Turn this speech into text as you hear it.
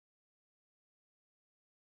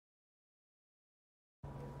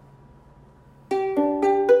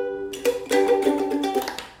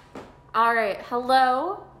All right,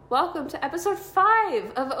 hello. Welcome to episode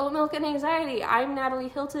 5 of Oat Milk and Anxiety. I'm Natalie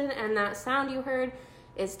Hilton, and that sound you heard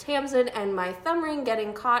is Tamsin and my thumb ring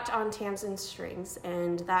getting caught on Tamsin's strings.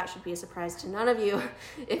 And that should be a surprise to none of you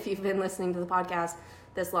if you've been listening to the podcast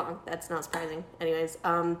this long. That's not surprising. Anyways,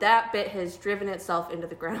 that bit has driven itself into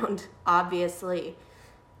the ground, obviously.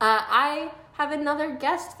 I have another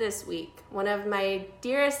guest this week. One of my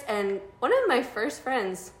dearest and one of my first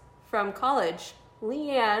friends from college,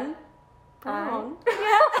 LeAnn. Browne.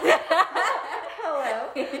 Hello.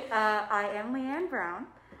 I am LeAnn Browne.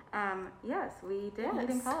 Yes, we did meet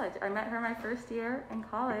in college. I met her my first year in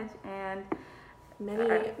college, and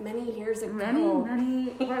many years ago. Many.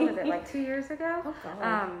 What was it? Like 2 years ago? Oh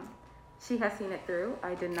God. She has seen it through.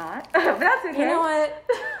 I did not. But that's okay. You know what?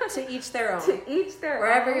 To each their own. To each their own.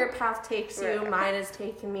 Wherever your path takes you, mine has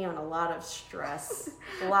taken me on a lot of stress.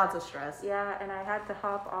 Lots of stress. Yeah, and I had to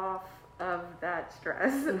hop off of that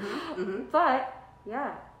stress. Mm-hmm. But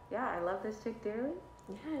yeah, I love this chick dearly.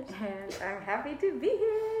 Yes. And I'm happy to be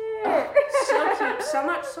here. So cute. So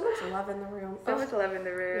much love in the room. So much love in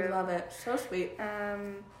the room. We love it. So sweet.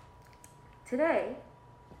 Today.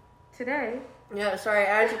 Yeah, sorry,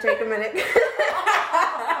 I had to take a minute.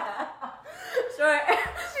 Sorry.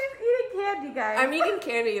 She's eating candy, guys. I'm eating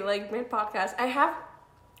candy, like mid-podcast.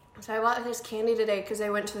 So I bought this candy today because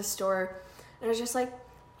I went to the store and I was just like,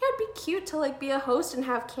 yeah, it'd be cute to like be a host and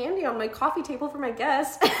have candy on my coffee table for my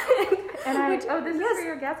guests. And this is for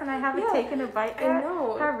your guests, and I haven't taken a bite yet. I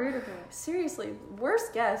know. How rude of me. Seriously,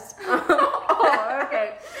 worst guest. Oh,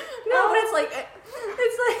 okay. No, but it's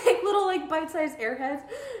like little like bite-sized airheads.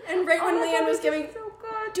 And right when LeAnn was giving, so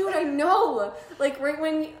good. Dude, I know. Like right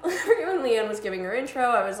when LeAnn was giving her intro,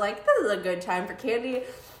 I was like, this is a good time for candy.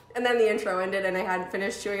 And then the intro ended, and I hadn't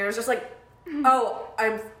finished chewing it. I was just like,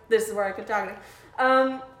 this is where I could talk.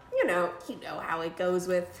 You know how it goes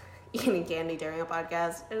with eating candy during a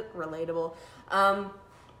podcast. It's relatable.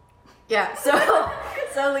 So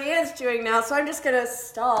LeAnn's chewing now, so I'm just gonna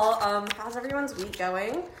stall. How's everyone's week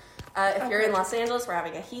going? If you're in Los Angeles, we're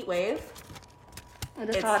having a heat wave.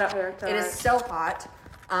 It's hot out here. It is so hot.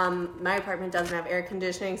 My apartment doesn't have air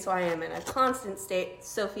conditioning, so I am in a constant state.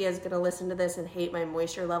 Sophia's gonna listen to this and hate my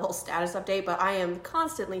moisture level status update, but I am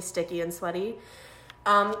constantly sticky and sweaty.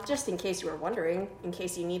 Just in case you were wondering, in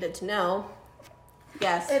case you needed to know.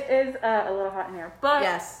 Yes. It is a little hot in here, but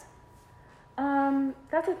yes.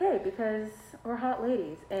 That's okay because we're hot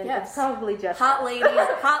ladies, and it's probably just hot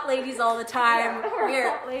ladies all the time. Yeah, we're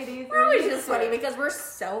hot ladies. We're always just sweaty because we're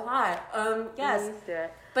so hot. Yes. We're used to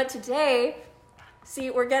it. But today, see,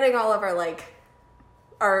 we're getting all of our like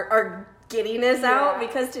our giddiness out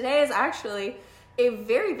because today is actually a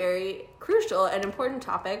very, very crucial and important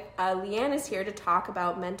topic. LeAnn is here to talk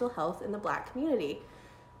about mental health in the Black community,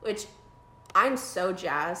 which I'm so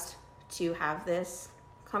jazzed to have this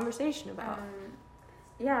conversation about.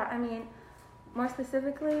 I mean, more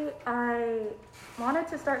specifically, I wanted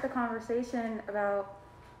to start the conversation about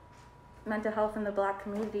mental health in the Black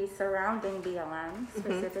community surrounding BLM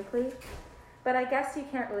specifically. But I guess you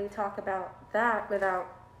can't really talk about that without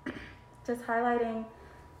just highlighting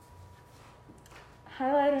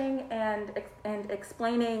and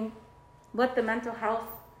explaining what the mental health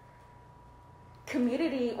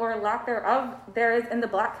community or lack thereof there is in the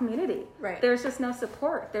Black community. Right. There's just no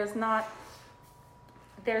support. There's not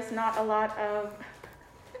a lot of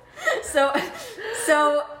so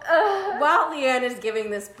while LeAnn is giving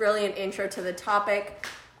this brilliant intro to the topic,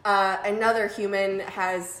 another human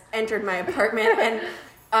has entered my apartment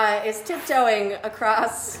and is tiptoeing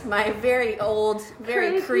across my very old,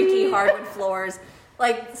 very creaky hardwood floors.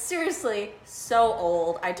 Like, seriously, so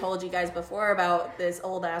old. I told you guys before about this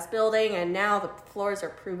old-ass building, and now the floors are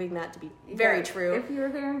proving that to be very true. If you're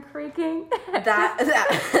hearing creaking. That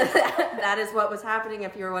is what was happening.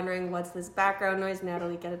 If you were wondering, what's this background noise?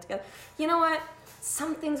 Natalie, get it together. You know what?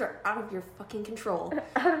 Some things are out of your fucking control.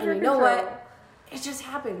 And you know what? It just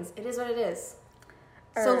happens. It is what it is.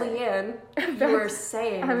 So, LeAnn, you were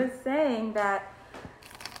saying... I was saying that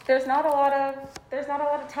there's not a lot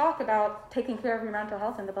of talk about taking care of your mental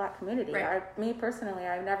health in the Black community. Right. Me personally,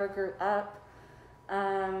 I never grew up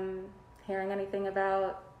hearing anything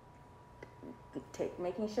about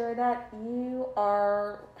making sure that you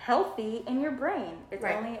are healthy in your brain. It's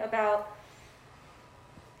only about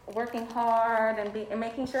working hard and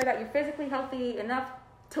making sure that you're physically healthy enough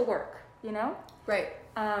to work. You know? Right.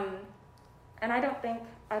 And I don't think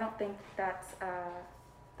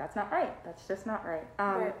that's not right. That's just not right.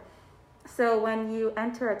 Right. So when you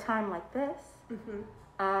enter a time like this,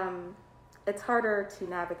 it's harder to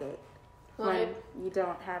navigate when you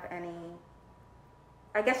don't have any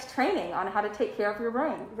I guess, training on how to take care of your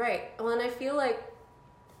brain. Right. Well, and I feel like,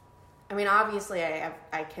 I mean, obviously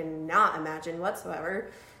I cannot imagine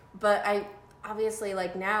whatsoever, but I obviously,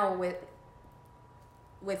 like, now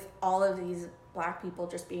with all of these Black people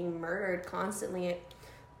just being murdered constantly,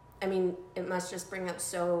 it must just bring up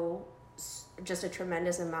just a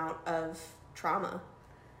tremendous amount of trauma.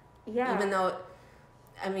 Yeah. Even though,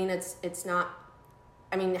 it's not,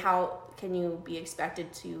 how can you be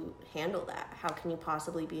expected to handle that? How can you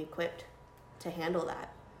possibly be equipped to handle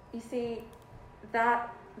that? You see,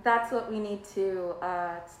 that's what we need to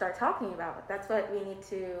start talking about. That's what we need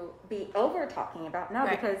to be over talking about now,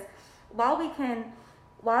 right. Because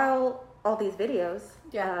while all these videos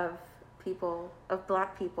yeah. of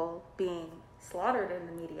Black people being slaughtered in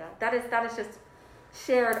the media, that is just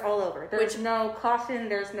shared all over. There's no caution,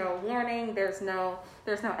 there's no warning, there's no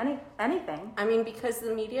anything. Because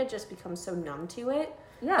the media just becomes so numb to it.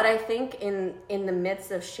 Yeah. But I think in the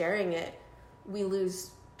midst of sharing it, we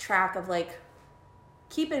lose track of, like,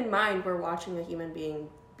 keep in mind we're watching a human being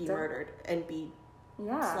be murdered and be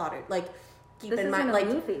slaughtered. Like, keep in mind, like,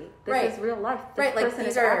 this isn't a movie. This right. is real life. This right. Like, person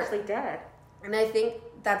these is are actually dead. And I think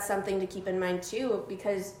that's something to keep in mind too,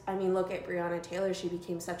 because look at Breonna Taylor. She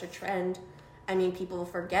became such a trend. People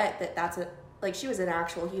forget that she was an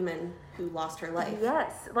actual human who lost her life.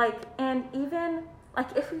 Yes, and even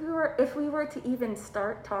if we were to even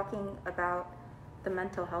start talking about the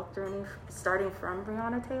mental health journey starting from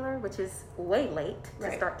Breonna Taylor, which is way late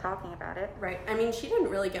to start talking about it. Right. She didn't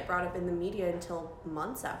really get brought up in the media until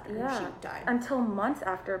months after she died. Until months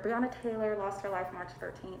after. Breonna Taylor lost her life March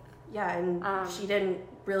 13th. Yeah, and she didn't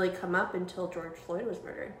really come up until George Floyd was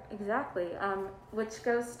murdered. Exactly. Which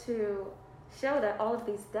goes to show that all of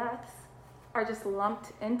these deaths are just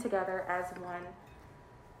lumped in together as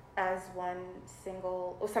one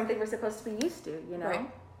single, or something we're supposed to be used to,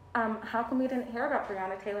 Right. How come we didn't hear about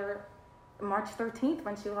Breonna Taylor March 13th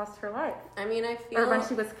when she lost her life? I feel... Or when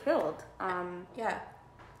she was killed. yeah.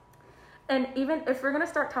 And even if we're going to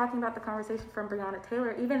start talking about the conversation from Breonna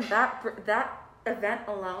Taylor, even that event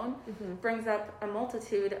alone brings up a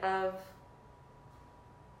multitude of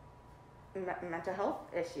mental health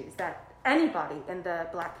issues that anybody in the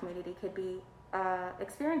Black community could be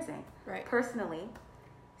experiencing. Right. Personally,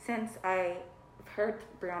 since I heard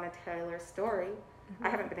Breonna Taylor's story, I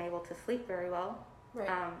haven't been able to sleep very well. Right.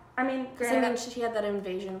 Granted, she had that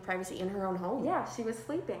invasion of privacy in her own home. Yeah, she was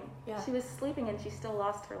sleeping. Yeah. She was sleeping and she still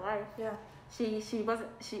lost her life. Yeah. She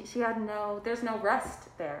had there's no rest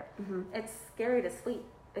there. Mm-hmm. It's scary to sleep.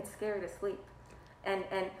 It's scary to sleep. And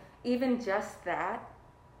even just that,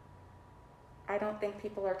 I don't think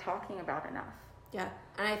people are talking about enough. Yeah.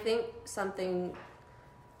 And I think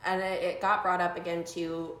it got brought up again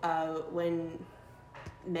too, when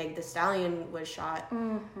Meg Thee Stallion was shot.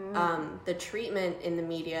 Mm-hmm. The treatment in the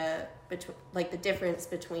media, the difference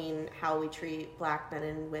between how we treat Black men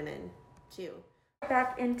and women too.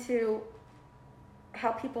 Back into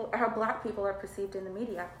how Black people are perceived in the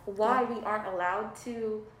media, why we aren't allowed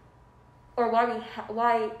to, or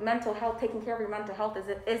why mental health, taking care of your mental health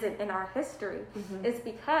isn't in our history, is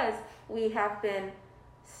because we have been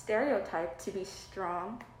stereotyped to be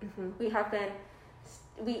strong. We have been,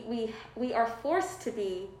 we are forced to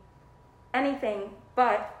be anything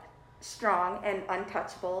but strong and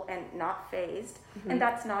untouchable and not phased, and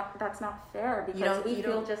that's not fair, because we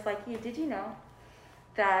feel just like you. Did you know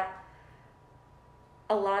that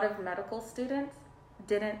a lot of medical students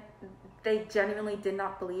genuinely did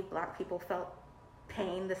not believe Black people felt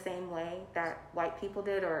pain the same way that white people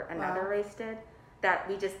did or another race did, that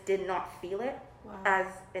we just did not feel it as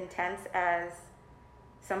intense as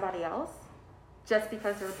somebody else just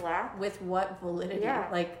because they're Black? With what validity?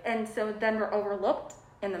 Yeah. And so then we're overlooked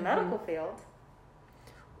in the medical field.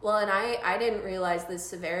 Well, and I didn't realize the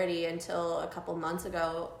severity until a couple months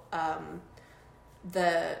ago.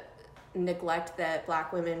 The neglect that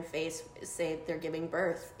Black women face, say they're giving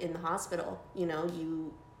birth in the hospital.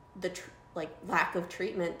 Lack of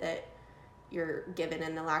treatment that you're given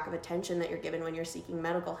and the lack of attention that you're given when you're seeking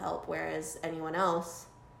medical help, whereas anyone else,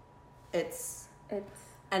 it's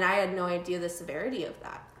and I had no idea the severity of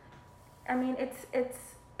that.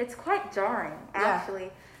 It's quite jarring,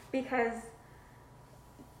 actually, because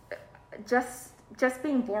just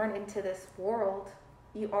being born into this world,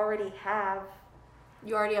 you already have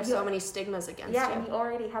so many stigmas against you. Yeah, and you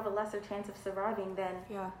already have a lesser chance of surviving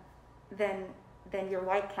than your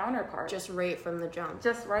white counterpart. Just right from the jump.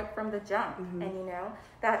 And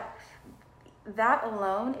that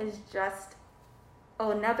alone is just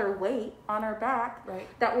another weight on our back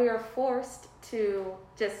that we are forced to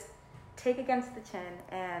just take against the chin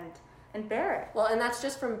and and bear it. Well, and that's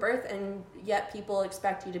just from birth, and yet people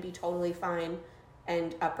expect you to be totally fine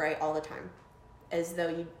and upright all the time, as though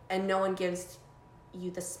you, and no one gives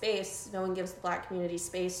you the space, no one gives the Black community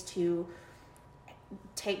space to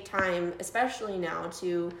take time, especially now,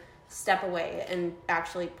 to step away and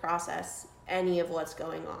actually process any of what's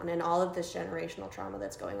going on and all of this generational trauma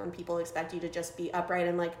that's going on. People expect you to just be upright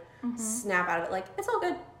and like snap out of it, like, it's all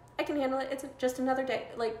good, I can handle it, it's just another day.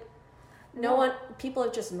 Like, no one, people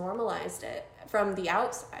have just normalized it from the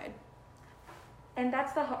outside. And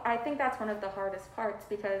I think that's one of the hardest parts,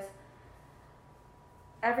 because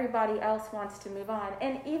everybody else wants to move on.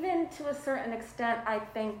 And even to a certain extent, I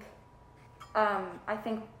think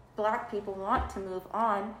Black people want to move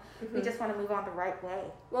on. We just want to move on the right way.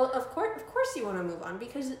 Well, of course you want to move on,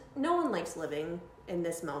 because no one likes living in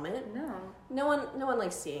this moment. No one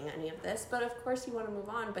likes seeing any of this, but of course you want to move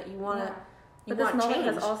on, but you want to But this moment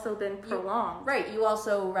has also been prolonged. You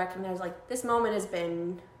also recognize, like, this moment has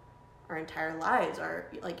been our entire lives, or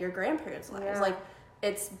like your grandparents' lives. Like,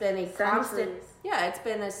 it's been a constant, it's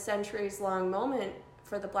been a centuries-long moment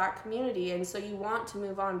for the Black community, and so you want to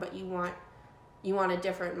move on, but you want a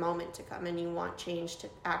different moment to come, and you want change to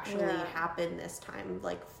actually happen this time,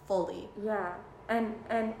 like, fully. Yeah, and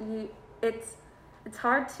it's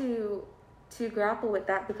hard to grapple with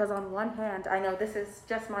that, because on one hand, I know this is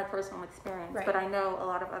just my personal experience, but I know a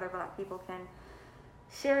lot of other Black people can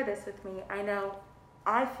share this with me. I know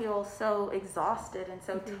I feel so exhausted and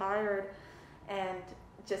so tired, and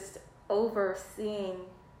just overseeing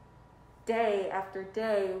day after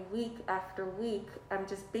day, week after week. I'm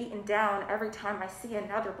just beaten down every time I see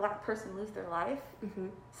another Black person lose their life.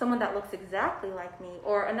 Someone that looks exactly like me,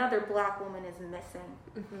 or another Black woman is missing,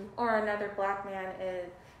 or another Black man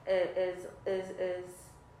is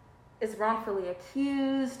wrongfully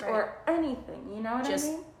accused, or anything. You know what I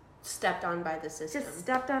mean? Stepped on by the system. Just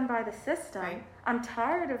stepped on by the system. Right. I'm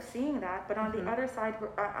tired of seeing that, but on the other side,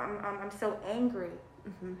 I'm so angry,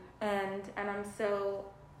 and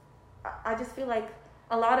I just feel like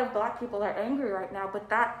a lot of Black people are angry right now, but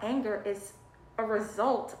that anger is a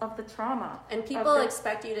result of the trauma. And people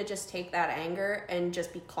expect you to just take that anger and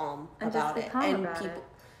just be calm about it.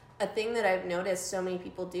 A thing that I've noticed so many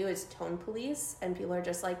people do is tone police, and people are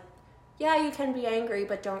just like, yeah, you can be angry,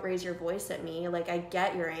 but don't raise your voice at me. Like, I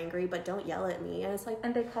get you're angry, but don't yell at me. And it's like,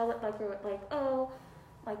 and they call it like oh,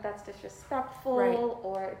 like that's disrespectful,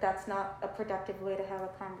 or that's not a productive way to have a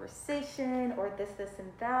conversation, or this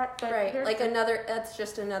and that. But like that's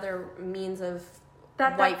just another means of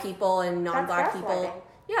white people and non-Black people.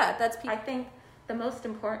 Yeah, that's people. I think the most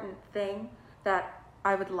important thing that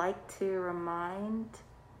I would like to remind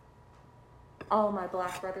all my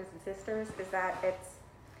Black brothers and sisters is that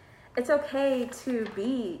it's okay to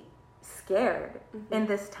be scared in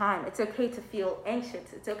this time. It's okay to feel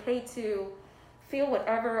anxious. It's okay to feel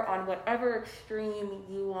whatever, on whatever extreme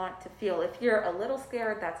you want to feel. If you're a little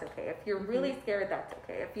scared, that's okay. If you're really scared, that's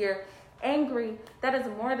okay. If you're angry, that is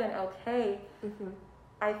more than okay.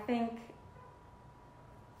 I think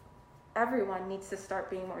everyone needs to start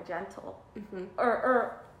being more gentle.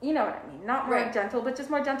 Or you know what I mean? Not more gentle, but just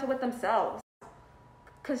more gentle with themselves.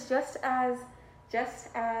 Because just as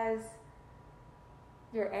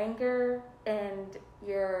your anger and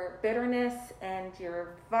your bitterness and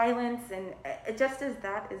your violence, and just as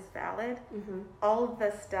that is valid, all of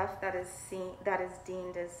the stuff that is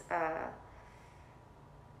deemed as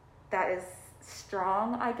that is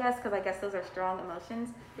strong, I guess, because I guess those are strong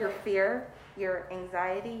emotions. Your fear, your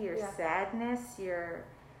anxiety, your sadness, your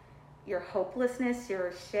hopelessness,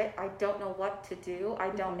 your shit, I don't know what to do,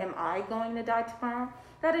 am I going to die tomorrow?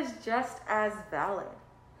 That is just as valid.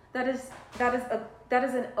 That is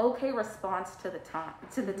an okay response to the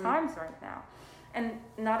times right now, and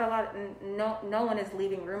no one is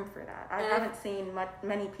leaving room for that. I haven't seen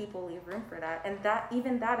many people leave room for that, and that is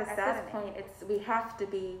saddening. At this point, we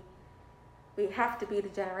have to be the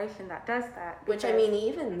generation that does that. Which, I mean,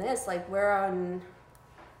 even this, like, we're on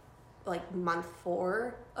like month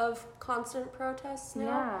 4 of constant protests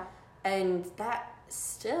now, and that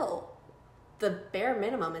still, the bare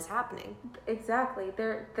minimum is happening. Exactly.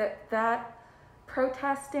 That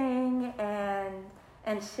protesting and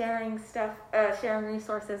sharing stuff, sharing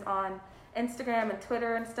resources on Instagram and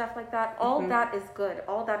Twitter and stuff like that, all that is good.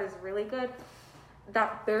 All that is really good.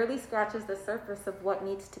 That barely scratches the surface of what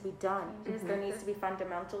needs to be done. There needs to be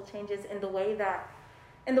fundamental changes in the way that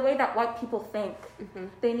white people think.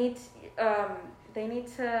 They need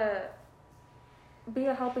to be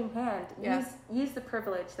a helping hand. Use the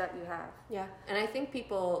privilege that you have. Yeah, and I think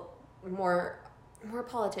more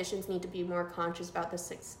politicians need to be more conscious about the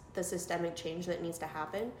systemic change that needs to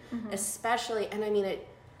happen, especially. And I mean,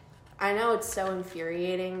 I know it's so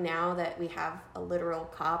infuriating now that we have a literal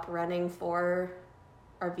cop running for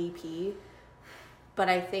our VP, but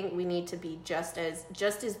I think we need to be just as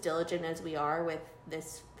diligent as we are with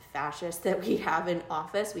this fascist that we have in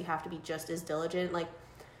office. We have to be just as diligent. Like,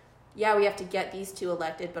 yeah, we have to get these two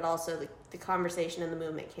elected, but also the conversation and the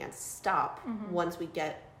movement can't stop once we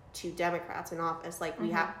get two Democrats in office. Like, we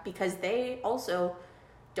have, because they also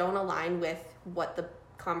don't align with what the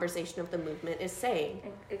conversation of the movement is saying.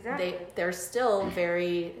 Exactly. They're still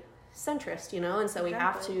very centrist, you know, and so we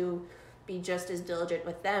have to be just as diligent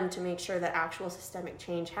with them to make sure that actual systemic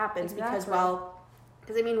change happens. Because while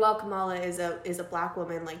Kamala is a black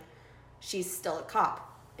woman, like, she's still a cop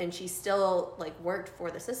and she still like worked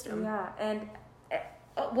for the system. Yeah, and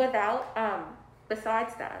without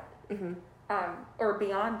besides that, or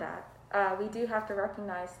beyond that, we do have to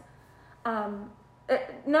recognize.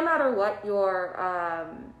 No matter what your,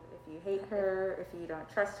 if you hate her, if you don't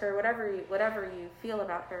trust her, whatever you feel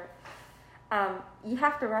about her, you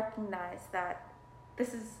have to recognize that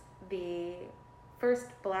this is the first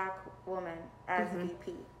black woman as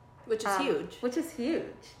VP, which is huge. Which is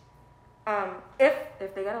huge. If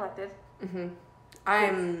they get elected,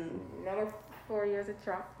 I'm no more 4 years of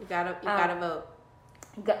Trump. You gotta vote.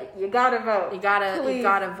 You gotta vote. You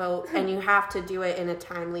gotta vote, and you have to do it in a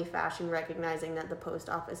timely fashion, recognizing that the post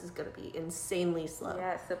office is gonna be insanely slow.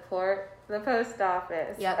 Yeah, support the post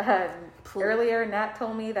office. Yep. Earlier, Nat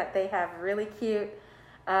told me that they have really cute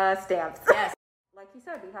stamps. Yes. Like you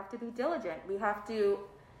said, we have to be diligent. We have to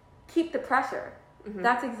keep the pressure.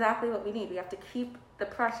 That's exactly what we need. We have to keep the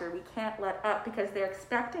pressure. We can't let up because they're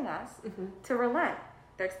expecting us to relent.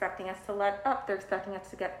 They're expecting us to let up. They're expecting us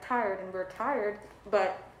to get tired, and we're tired,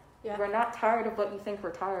 but we're not tired of what you think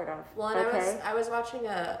we're tired of. Well, and I was watching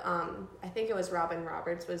I think it was Robin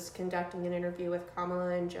Roberts was conducting an interview with Kamala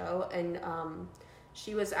and Joe, and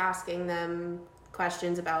she was asking them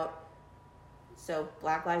questions about, so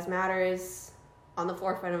Black Lives Matter is on the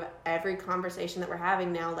forefront of every conversation that we're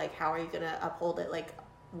having now. Like, how are you going to uphold it? Like,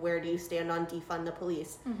 where do you stand on defund the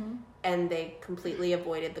police? And they completely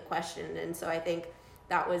avoided the question. And so I think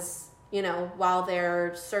that was, you know, while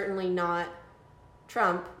they're certainly not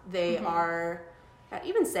Trump, they are,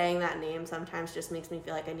 even saying that name sometimes just makes me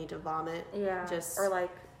feel like I need to vomit. Yeah. Or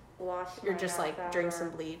like wash. You're just like, drink some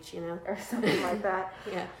bleach, you know? Or something like that.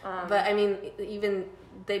 Yeah. But I mean, even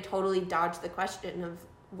they totally dodged the question of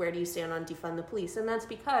where do you stand on defund the police? And that's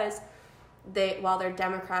because while they're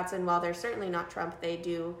Democrats and while they're certainly not Trump, they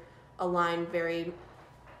do align very,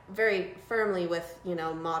 very firmly with, you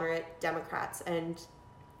know, moderate Democrats. And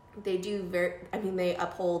they do they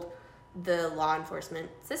uphold the law enforcement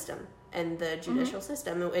system and the judicial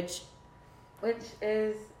system, which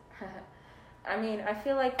is, I mean, I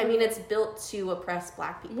feel like... it's built to oppress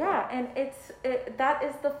black people. Yeah, and that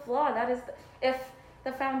is the flaw. That is... If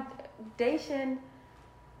the foundation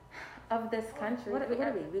of this country... What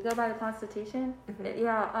are we? We go by the Constitution?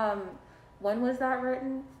 When was that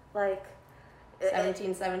written? Like...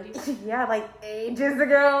 1770s? Yeah, like ages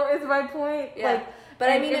ago is my point. Yeah. Like, but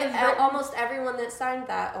I mean, almost everyone that signed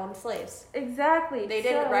that owned slaves. Exactly. They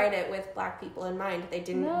didn't write it with black people in mind. They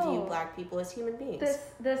didn't view black people as human beings.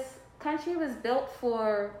 This country was built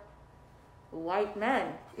for white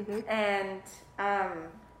men, and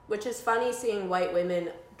which is funny seeing white women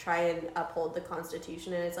try and uphold the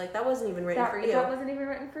Constitution, and it's like, that wasn't even written for you. That wasn't even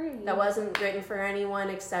written for you. That wasn't written for anyone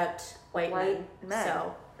except white men.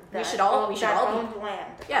 So we should all be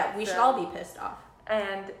land. Yeah, we should all be pissed off.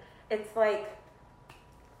 And it's like,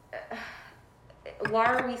 why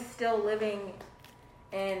are we still living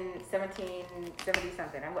in 1770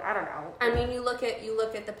 something? I don't know. I mean, you look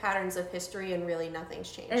at the patterns of history, and really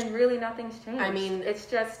nothing's changed. I mean, it's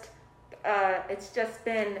just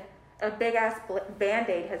been a big ass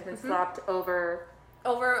Band-Aid has been slapped over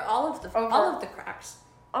all of the cracks.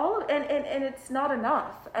 And it's not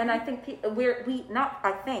enough. And I think we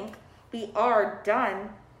are done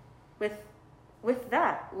with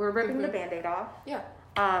that. We're ripping the Band-Aid off. Yeah.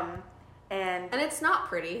 And it's not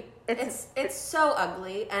pretty. It's so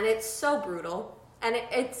ugly, and it's so brutal, and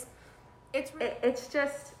it's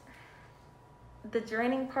just, the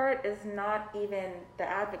draining part is not even the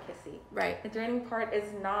advocacy. Right. The draining part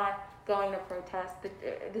is not going to protest.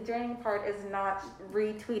 The draining part is not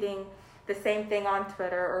retweeting the same thing on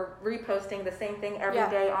Twitter or reposting the same thing every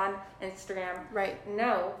day on Instagram. Right.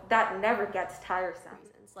 No, that never gets tiresome.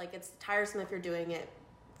 It's like, it's tiresome if you're doing it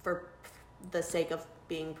for the sake of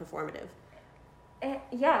being performative. And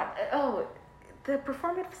the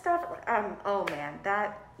performative stuff. Oh man,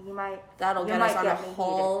 that'll get us on a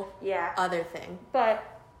whole other thing. But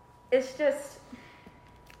it's just,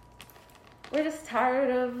 we're just tired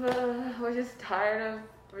of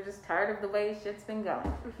the way shit's been going.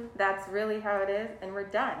 Mm-hmm. That's really how it is, and we're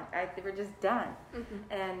done. We're just done.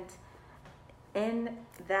 Mm-hmm. And in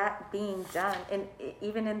that being done, and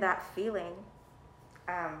even in that feeling,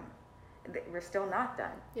 we're still not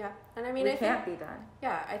done. Yeah, and I mean, we can't be done.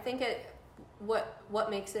 Yeah, I think what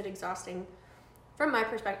makes it exhausting, from my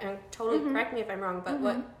perspective, and totally Mm-hmm. correct me if I'm wrong, but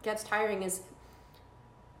what gets tiring is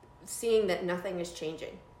seeing that nothing is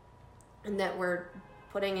changing, and that we're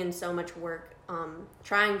putting in so much work,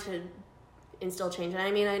 trying to instill change. And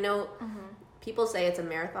I mean, I know people say it's a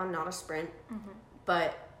marathon, not a sprint,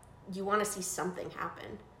 but you want to see something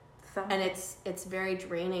happen. And it's very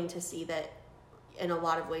draining to see that in a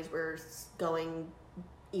lot of ways we're going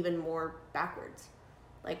even more backwards.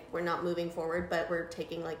 Like, we're not moving forward, but we're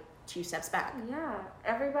taking like 2 steps back. Yeah,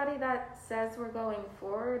 everybody that says we're going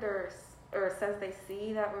forward or says they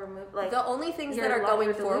see that we're moving, like, the only things that are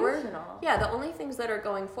going forward, delusional. the only things that are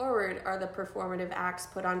going forward are the performative acts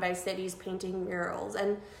put on by cities painting murals.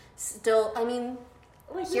 And still, I mean,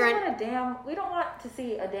 like, we don't want to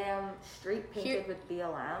see a damn street painted with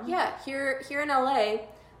BLM. Yeah, here in LA,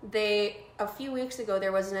 a few weeks ago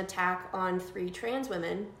there was an attack on 3 trans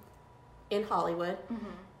women in Hollywood,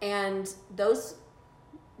 and those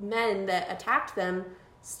men that attacked them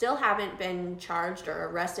still haven't been charged or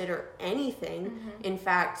arrested or anything. In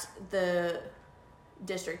fact, the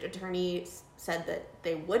district attorney said that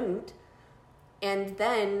they wouldn't. And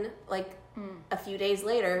then, like, a few days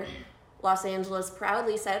later, Los Angeles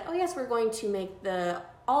proudly said, oh yes, we're going to make the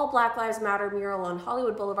All Black Lives Matter mural on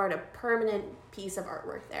Hollywood Boulevard a permanent piece of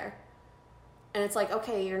artwork there. And it's like,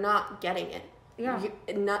 okay, you're not getting it. Yeah.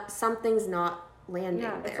 Something's not landing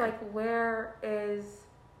there. It's like, where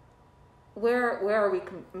are we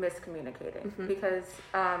miscommunicating? Because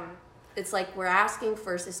it's like we're asking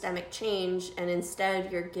for systemic change, and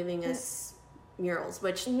instead you're giving us murals,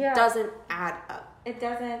 which doesn't add up. It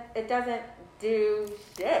doesn't do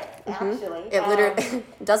shit, actually. It literally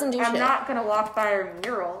doesn't do shit. I'm not going to walk by a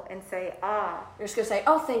mural and say, You're just going to say,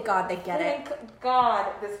 oh, thank God they get it. Thank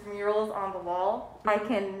God this mural's on the wall. I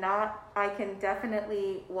can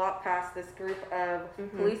definitely walk past this group of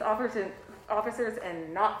police officers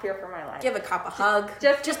and not fear for my life. Give a cop a hug.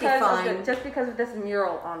 Just be fine. Just because of this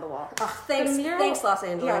mural on the wall. Oh, thanks, Los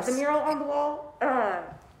Angeles. Yeah, the mural on the wall.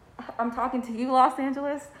 I'm talking to you, Los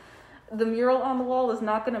Angeles. The mural on the wall is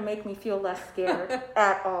not going to make me feel less scared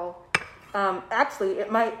at all. Actually,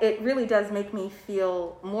 it really does make me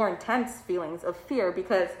feel more intense feelings of fear,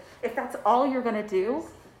 because if that's all you're going to do,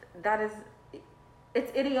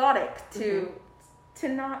 it's idiotic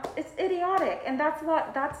it's idiotic. And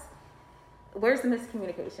where's the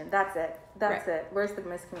miscommunication? That's it. Where's the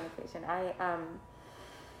miscommunication?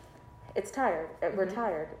 It's tired. We're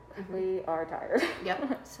tired. We are tired.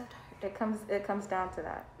 Yep. So tired. It comes down to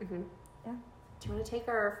that. Yeah. Do you want to take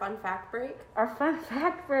our fun fact break? Our fun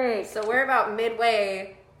fact break. So we're about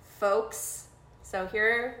midway, folks. So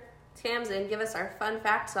here, Tamsin, give us our fun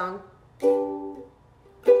fact song. All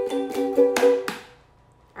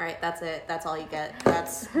right, that's it. That's all you get.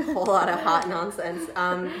 That's a whole lot of hot nonsense.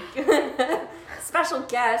 Special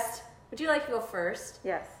guest, would you like to go first?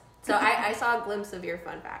 Yes. So I saw a glimpse of your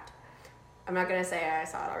fun fact. I'm not going to say I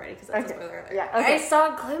saw it already because that's a spoiler alert. Yeah, okay. I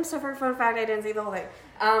saw a glimpse of her fun fact. I didn't see the whole thing.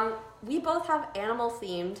 We both have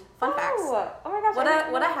animal-themed fun facts. Oh my gosh.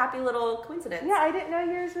 What a happy little coincidence. Yeah, I didn't know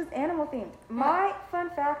yours was animal-themed. My fun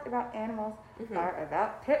fact about animals are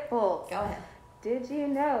about pit bulls. Go ahead. Did you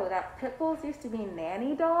know that pit bulls used to be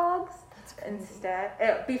nanny dogs? That's crazy.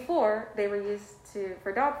 Instead, before they were used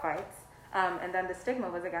for dog fights, and then the stigma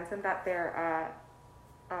was against them that they're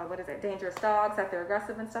dangerous dogs, that they're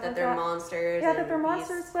aggressive and stuff like that. That they're monsters. Yeah, that they're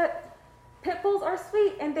monsters, but pit bulls are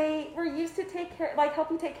sweet, and they were used to help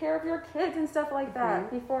you take care of your kids and stuff like that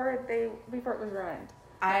before it was ruined.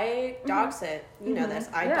 I dog sit. You know this.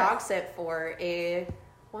 I dog sit for a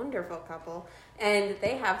wonderful couple, and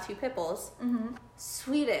they have 2 pit bulls.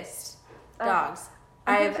 Sweetest dogs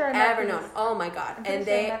I've ever known. Oh my God! And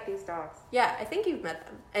they met these dogs. Yeah, I think you've met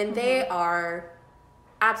them, and they are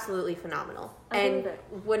absolutely phenomenal, and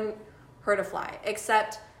wouldn't hurt a fly.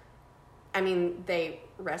 Except, I mean, they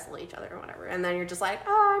wrestle each other or whatever, and then you're just like,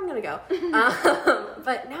 oh, I'm gonna go.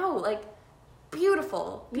 But no, like,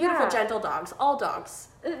 beautiful, gentle dogs, all dogs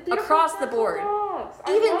across the board. Dogs.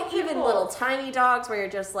 Even little tiny dogs where you're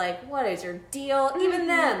just like, what is your deal? Even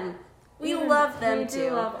them, we love them too. We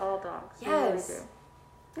do love all dogs. Yes.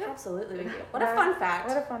 Yeah. Absolutely we do. What a fun fact.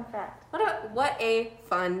 What a fun fact. What a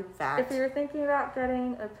fun fact. If you're thinking about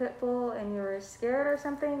getting a pit bull and you're scared or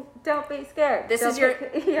something, don't be scared. This is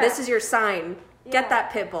your sign. Yeah. Get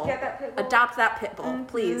that pit bull. Get that pit bull. Adopt that pit bull,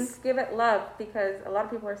 please. Give it love because a lot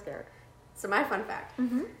of people are scared. So my fun fact.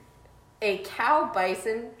 A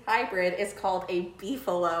cow-bison hybrid is called a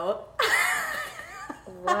beefalo.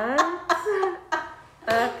 What?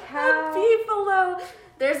 A cow? A beefalo.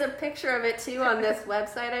 There's a picture of it too on this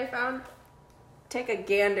website I found. Take a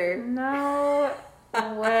gander. No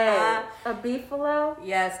way. A beefalo?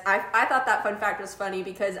 Yes, I thought that fun fact was funny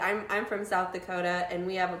because I'm from South Dakota and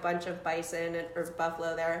we have a bunch of bison or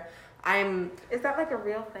buffalo there. Is that like a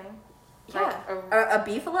real thing? Yeah, a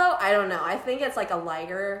beefalo? I don't know. I think it's like a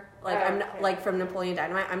liger. Like I'm not, like from Napoleon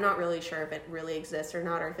Dynamite. I'm not really sure if it really exists or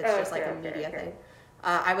not, or if it's just like a media thing.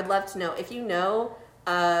 I would love to know. If you know,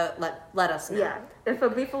 let us know. Yeah, if a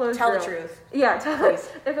beefalo is tell real. the truth. Yeah, please.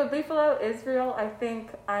 If a beefalo is real, I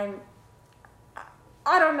think I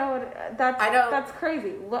don't know what that's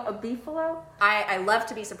crazy. What, a beefalo? I love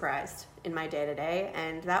to be surprised in my day to day,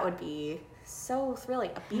 and that would be so thrilling.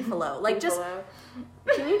 A beefalo. Like just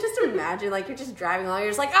can you just imagine, like you're just driving along, you're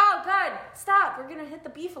just like, oh god, stop, we're gonna hit the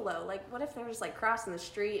beefalo. Like what if they're just like crossing the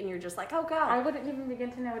street and you're just like, oh god. I wouldn't even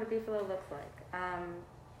begin to know what a beefalo looks like.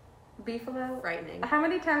 Beefalo? Frightening. How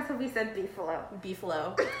many times have we said beefalo?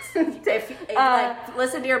 Beefalo. Like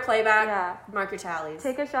listen to your playback, mark your tallies.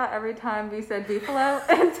 Take a shot every time we said beefalo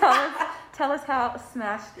and tell us how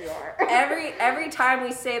smashed you are. Every time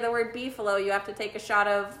we say the word beefalo, you have to take a shot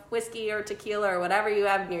of whiskey or tequila or whatever you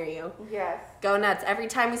have near you. Yes. Go nuts. Every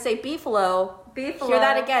time we say beefalo, hear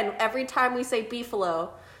that again. Every time we say beefalo,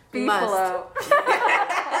 you must.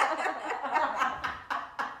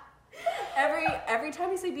 Every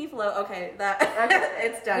time you say beefalo, okay,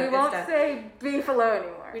 it's done. We won't say beefalo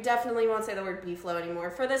anymore. We definitely won't say the word beefalo anymore.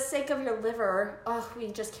 For the sake of your liver,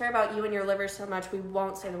 we just care about you and your liver so much, we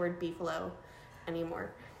won't say the word beefalo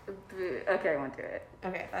anymore. Okay, I won't do it.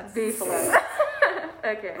 Okay, that's beefalo.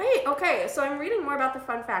 Okay. Wait, okay, so I'm reading more about the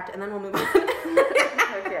fun fact, and then we'll move on.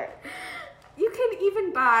 Okay. You can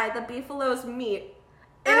even buy the beefalo's meat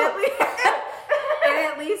in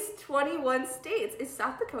at least 21 states. Is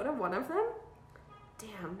South Dakota one of them?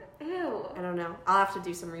 Damn. Ew. I don't know. I'll have to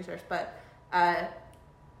do some research, but now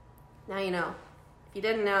you know. If you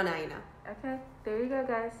didn't know, now you know. Okay, there you go,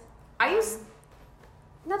 guys.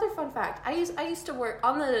 Another fun fact. I used to work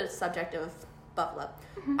on the subject of buffalo.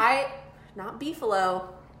 Not beefalo,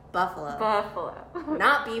 buffalo. Buffalo.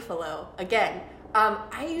 Not beefalo. Again,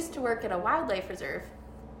 I used to work at a wildlife reserve,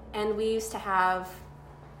 and we used to have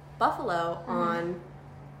buffalo on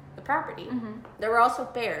the property. There were also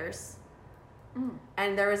bears.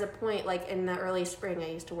 And there was a point, like in the early spring, I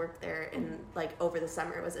used to work there, and like over the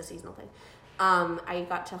summer, it was a seasonal thing. I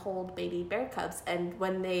got to hold baby bear cubs, and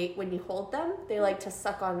when you hold them, they like to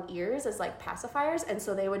suck on ears as like pacifiers, and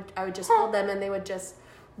so I would just hold them, and they would just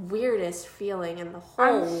weirdest feeling in the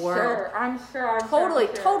whole world. I'm sure.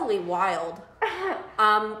 Totally wild.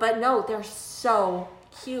 But no, they're so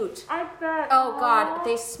cute. I bet. Oh god,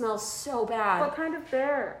 they smell so bad. What kind of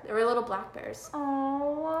bear? They were little black bears.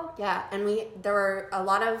 Oh. Yeah, and there were a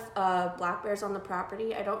lot of black bears on the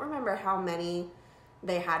property. I don't remember how many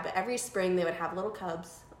they had, but every spring they would have little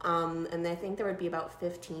cubs. And I think there would be about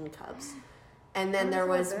 15 cubs. And then there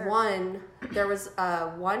was one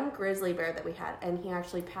grizzly bear that we had, and he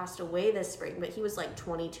actually passed away this spring, but he was like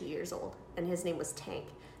 22 years old, and his name was Tank,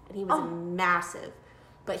 and he was massive,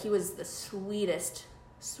 but he was the sweetest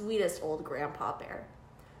old grandpa bear.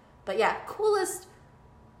 But yeah, coolest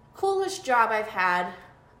job I've had.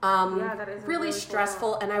 That is really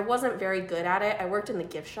stressful, and I wasn't very good at it. I worked in the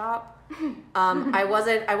gift shop. I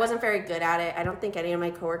wasn't very good at it. I don't think any of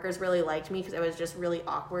my coworkers really liked me because I was just really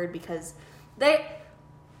awkward because this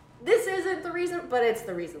isn't the reason, but it's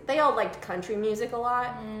the reason. They all liked country music a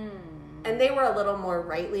lot. And they were a little more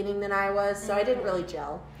right-leaning than I was, so I didn't really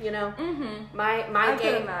gel, you know?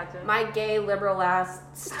 My gay liberal ass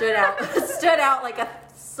stood out like a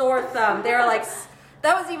sore thumb. They were like,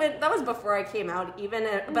 that was before I came out even,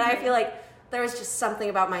 but I feel like there was just something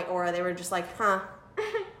about my aura. They were just like,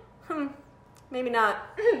 maybe not.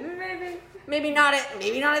 Maybe not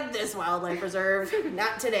at this wildlife reserve.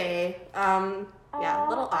 Not today. Yeah,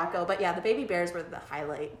 little Akko, but yeah, the baby bears were the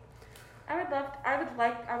highlight. I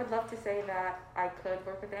would love to say that I could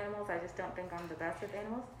work with animals. I just don't think I'm the best with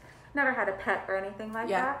animals. Never had a pet or anything like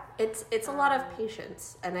that. It's a lot of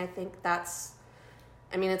patience, and I think it's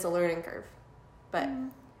a learning curve. But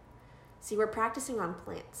see, we're practicing on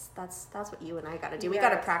plants. That's what you and I got to do. We got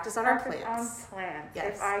to practice on our plants. On plants.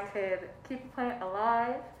 Yes. If I could keep a plant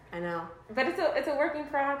alive, I know. But it's a work in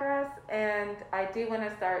progress, and I do want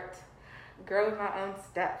to start growing my own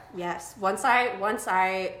stuff. Yes. Once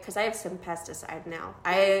I, because I have some pesticide now.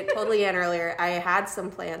 I told LeAnn earlier, I had some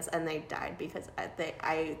plants and they died because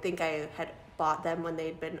I think I had bought them when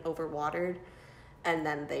they'd been overwatered, and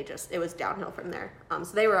then it was downhill from there.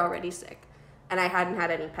 So they were already sick, and I hadn't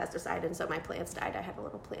had any pesticide, and so my plants died. I had a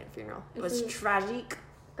little plant funeral. It was tragic.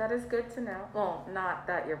 That is good to know. Well, not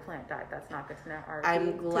that your plant died. That's not good to know.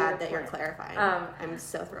 I'm glad that you're clarifying. I'm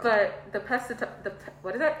so thrilled. But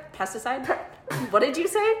what is it? Pesticide? What did you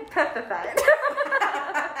say? Pesticide.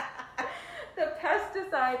 The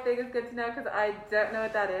pesticide thing is good to know because I don't know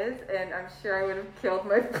what that is, and I'm sure I would have killed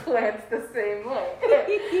my plants the same way.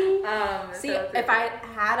 See, if I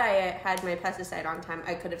had my pesticide on time,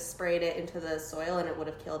 I could have sprayed it into the soil and it would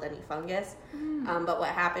have killed any fungus. But what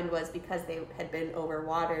happened was because they had been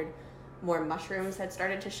overwatered, more mushrooms had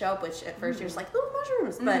started to show up, which at first you're just like, oh,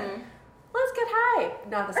 mushrooms, but let's get high.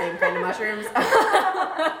 Not the same kind of mushrooms.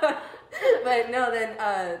 But no, then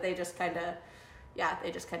they just kind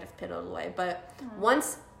of piddled away. But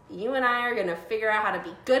once you and I are going to figure out how to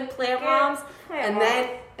be good plant moms,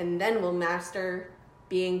 and then we'll master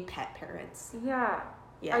being pet parents. Yeah.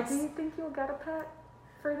 Yes. Do you think you'll get a pet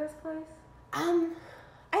for this place?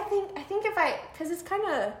 I think because it's kind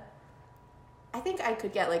of, I think I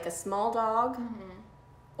could get like a small dog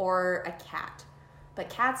or a cat. But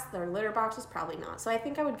cats, their litter boxes, probably not. So I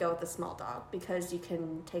think I would go with the small dog because you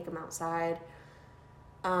can take them outside.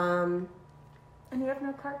 And you have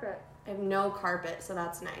no carpet. I have no carpet, so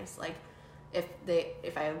that's nice. Like,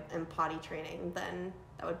 if I am potty training, then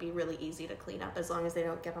that would be really easy to clean up as long as they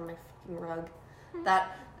don't get on my fucking rug.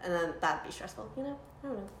 And then that'd be stressful, you know? I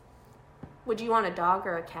don't know. Would you want a dog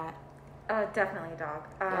or a cat? Definitely a dog.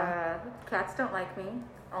 Yeah. Cats don't like me.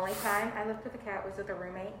 Only time I lived with a cat was with a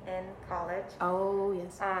roommate in college. Oh,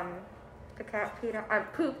 yes. The cat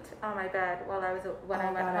pooped on my bed while I went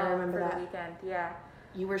home for the weekend. Yeah.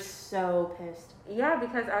 You were so pissed. Yeah,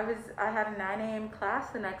 because I had a 9 a.m. class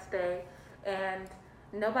the next day, and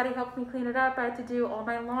nobody helped me clean it up. I had to do all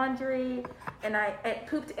my laundry, and it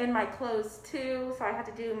pooped in my clothes too, so I had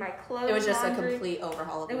to do my clothes. It was just laundry. a complete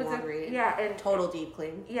overhaul of the laundry. And total deep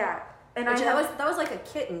clean. Yeah, and that was like a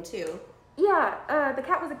kitten too. Yeah, the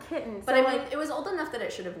cat was a kitten. But I mean, it was old enough that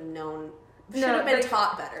it should have known. Should have been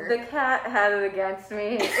taught better. The cat had it against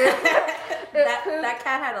me. That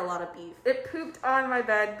cat had a lot of beef. It pooped on my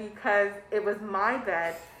bed because it was my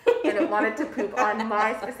bed, and it wanted to poop on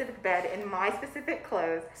my specific bed in my specific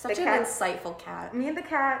clothes. Such an insightful cat. Me and the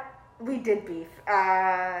cat, we did beef.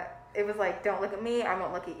 It was like, don't look at me, I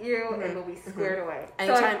won't look at you, and we'll be squared away.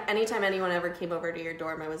 Anytime anyone ever came over to your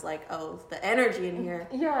dorm, I was like, oh, the energy in here.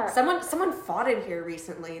 Yeah. Someone fought in here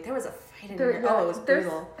recently. There was a fight in here. Oh, it was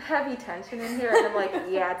brutal. There's heavy tension in here, and I'm like,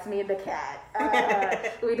 yeah, it's me and the cat.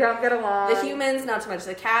 We don't get along. The humans, not so much.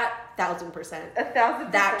 The cat, 1,000%.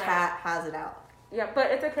 1,000%. That cat has it out. Yeah,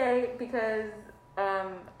 but it's okay because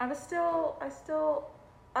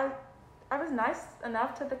I was nice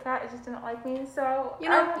enough to the cat. It just didn't like me. So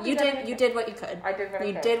you did what you could. I did what I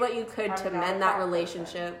could. You did what you could to mend that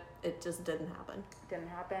relationship. Person. It just didn't happen. Didn't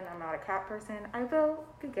happen. I'm not a cat person. I will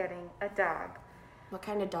be getting a dog. What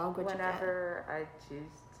kind of dog would you get? Whenever I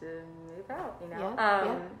choose to move out, you know.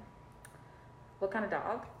 Yeah. What kind of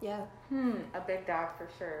dog? Yeah. A big dog for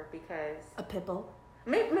sure because a pit bull.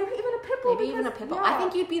 Maybe even a pit bull. Maybe even a pit bull. Yeah. I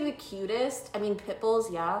think you'd be the cutest. I mean, pit bulls,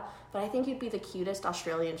 yeah, but I think you'd be the cutest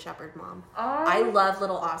Australian Shepherd mom. I love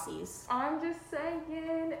little Aussies. I'm just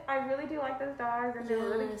saying, I really do like those dogs, and they're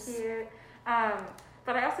really cute.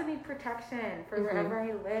 But I also need protection for wherever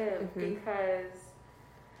I live because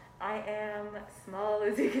I am small,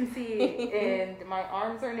 as you can see, and my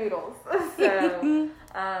arms are noodles. So,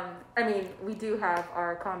 I mean, we do have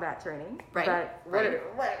our combat training, right? But whatever.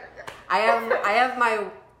 I have my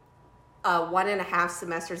 1.5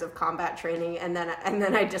 semesters of combat training, and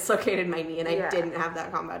then I dislocated my knee, and I didn't have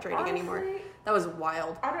that combat training anymore. That was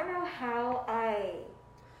wild. I don't know how I.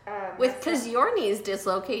 Because your knees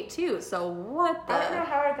dislocate too, so what the? I don't know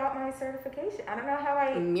how I got my certification. I don't know how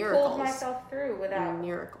I pulled myself through without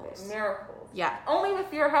miracles. Yeah. Only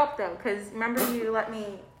with your help though, because remember you let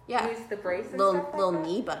me use the brace and stuff like little that?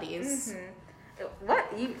 knee buddies.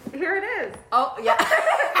 What? Here it is. Oh yeah.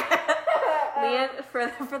 LeAnn,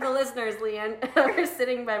 for the listeners, LeAnn, we're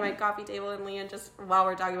sitting by my coffee table, and LeAnn just while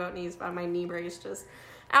we're talking about knees, found my knee brace just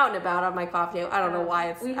out and about on my coffee table. I don't know why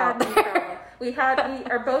it's out there. We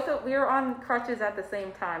were on crutches at the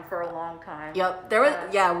same time for a long time. Yep. There was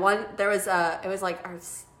it was like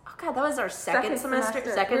that was our second semester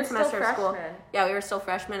of school. Yeah, we were still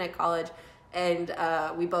freshmen at college, and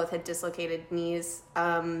we both had dislocated knees,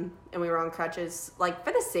 and we were on crutches, like,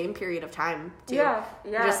 for the same period of time, too. Yeah.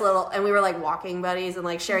 Just and we were, like, walking buddies and,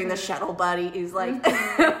 like, sharing the shuttle buddies, like,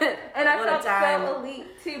 and I felt so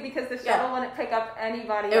elite, too, because the shuttle wouldn't pick up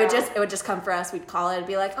anybody else. It would just come for us. We'd call it and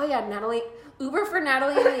be like, oh, yeah, Natalie, Uber for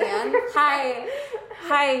Natalie and LeAnn.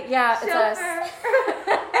 Hi, yeah, it's us.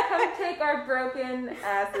 Come take our broken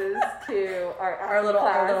asses to our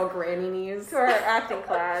little granny knees. To our acting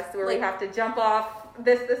class where we have to jump off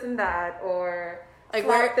this and that, or like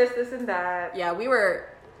slap this and that. Yeah, we were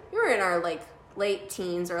in our like late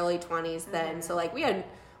teens, early 20s then, so like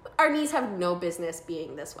our knees have no business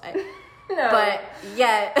being this way. No. But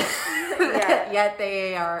yet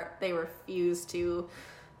they refuse to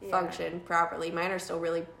function properly. Mine are still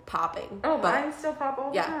really popping. Oh, mine still pop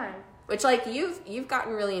all the time. Which, like, you've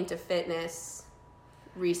gotten really into fitness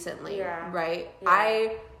recently, right? Yeah.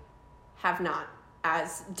 I have not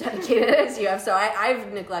as dedicated as you have, so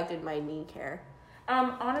I've neglected my knee care.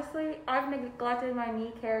 Honestly, I've neglected my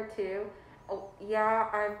knee care too. Oh, yeah,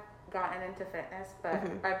 I've gotten into fitness, but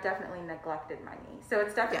I've definitely neglected my knee. So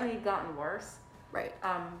it's definitely gotten worse. Right.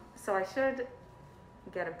 So I should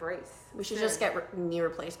get a brace. We should just get knee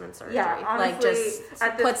replacement surgery. Yeah, honestly,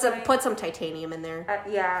 like just put some titanium in there.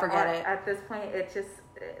 Forget it. At this point, it just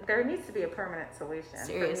there needs to be a permanent solution.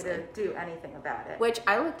 Seriously. For me to do anything about it. Which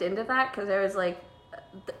I looked into that because I was like,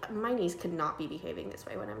 my knees could not be behaving this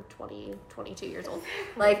way when I'm 22 years old.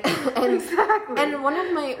 Like, and exactly. And one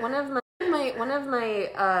of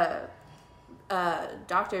my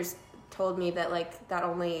doctors told me that like that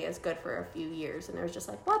only is good for a few years, and I was just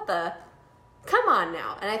like, what the. Come on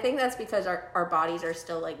now. And I think that's because our bodies are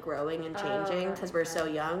still like growing and changing because we're so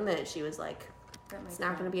young that she was like, it's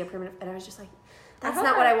not going to be a permanent. And I was just like, that's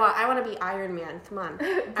not what I want. I want to be Iron Man. Come on. Do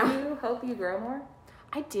you hope you grow more?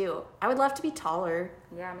 I do. I would love to be taller.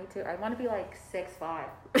 Yeah, me too. I want to be like 6'5".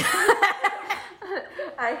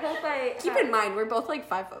 I hope I... Keep in mind, we're both like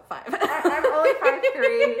 5'5". I'm only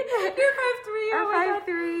 5'3". You're 5'3". I'm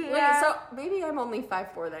 5'3", yeah. Wait, so maybe I'm only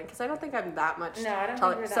 5'4" then, because I don't think I'm that much No, I don't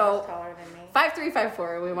taller. think you're that much taller than me. 5'3",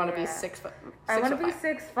 5'4", we want to be 6 foot. I want to be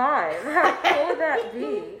 6'5". How cool would that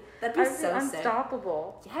be? That'd be so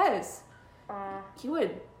unstoppable. Sick. Yes. You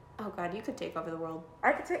would... Oh God, you could take over the world.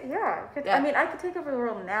 I could take, I mean, I could take over the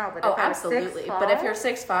world now, but if absolutely. 6'5", but if you're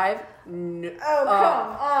 6'5", no.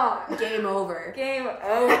 Oh, come on. Game over. Game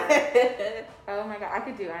over. Oh my God, I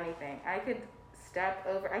could do anything. I could step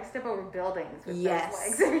over buildings with those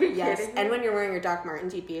legs. Are you kidding me? And when you're wearing your Doc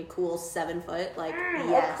Martens, you'd be a cool 7 foot. Like,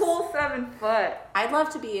 yes. A cool 7 foot. I'd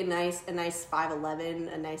love to be a nice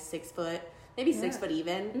 5'11", a nice 6 foot, maybe 6 foot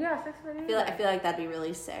even. Yeah, 6 foot even. I feel like that'd be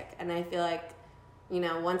really sick, and I feel like, you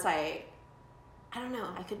know, once I don't know,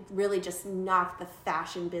 I could really just knock the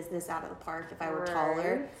fashion business out of the park if I were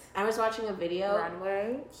taller. I was watching a video.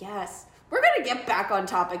 Runway. Yes. We're going to get back on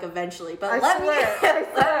topic eventually, but let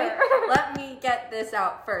me get this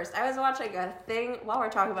out first. I was watching a thing, while we're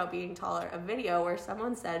talking about being taller, a video where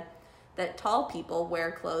someone said that tall people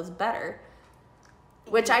wear clothes better,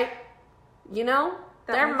 which there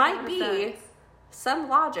might be some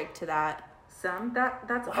logic to that.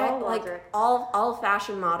 That's all logic. Like all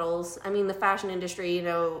fashion models. I mean, the fashion industry, you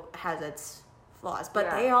know, has its flaws,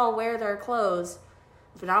 but they all wear their clothes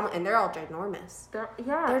phenomenal, and they're all ginormous. They're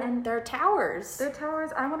towers. They're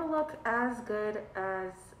towers. I want to look as good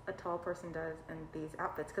as a tall person does in these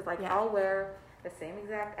outfits because, I'll wear the same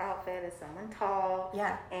exact outfit as someone tall.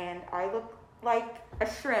 Yeah. And I look like a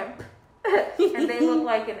shrimp. And they look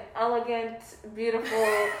like an elegant,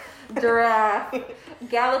 beautiful giraffe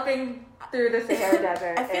galloping through the Sahara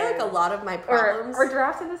Desert. I feel like a lot of my problems... Are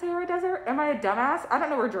giraffes in the Sahara Desert? Am I a dumbass? I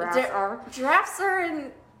don't know where giraffes are. Giraffes are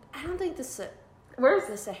in... I don't think Where's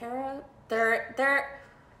the Sahara? They're...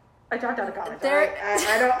 I dropped out of college.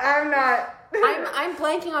 I'm not... I'm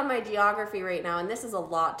blanking on my geography right now, and this is a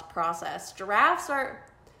lot to process. Giraffes are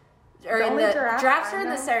in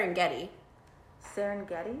the Serengeti.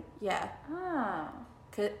 Serengeti? Yeah. Oh.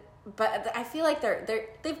 But I feel like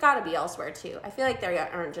they've got to be elsewhere too. I feel like they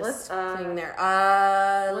aren't just sitting there.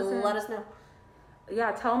 Let us know.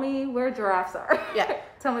 Yeah, tell me where giraffes are. Yeah.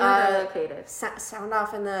 Tell me where they're located. Sound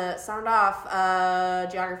off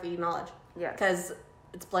geography knowledge. Yeah. Because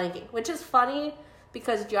it's blanking, which is funny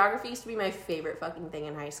because geography used to be my favorite fucking thing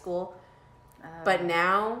in high school. But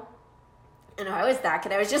now, and I was that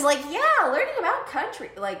kid. I was just like, yeah, learning about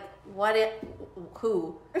country, like why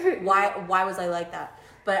was I like that?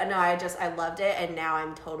 But no, I loved it, and now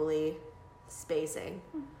I'm totally spacing.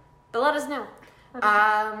 But let us know.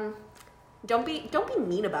 Don't be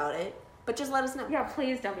mean about it, but just let us know. Yeah,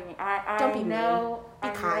 please don't be mean. Don't be mean. Be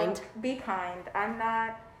kind. Be kind. I'm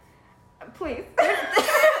not Please.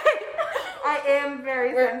 I am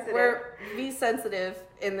very sensitive. Be sensitive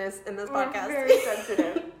in this podcast. We're very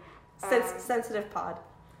sensitive. Sensitive pod.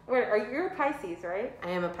 You're a Pisces, right? I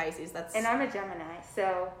am a Pisces. And I'm a Gemini,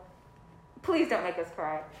 so please don't make us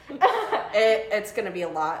cry. It's gonna be a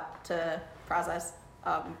lot to process.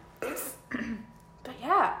 But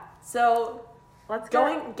yeah, so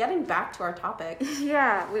getting back to our topic.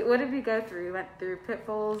 Yeah, what did we go through? We went through pit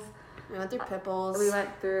bulls. We went through pit bulls. We went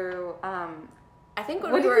through. I think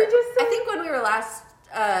when we were last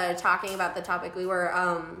talking about the topic, we were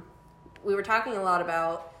talking a lot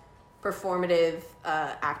about performative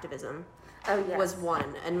activism. Oh, yes. Was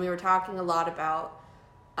one, and we were talking a lot about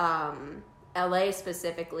LA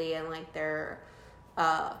specifically, and like their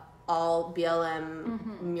all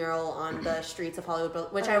BLM mural on the streets of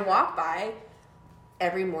Hollywood, which I walk by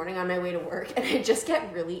every morning on my way to work, and I just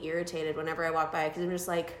get really irritated whenever I walk by because I'm just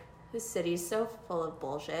like, this city's so full of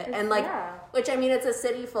bullshit. And like, which I mean, it's a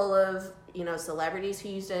city full of, celebrities who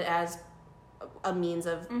used it as a means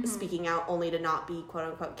of speaking out only to not be quote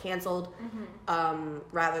unquote canceled,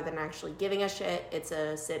 rather than actually giving a shit. It's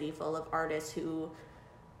a city full of artists who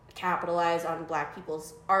capitalize on Black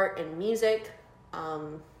people's art and music,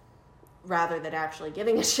 rather than actually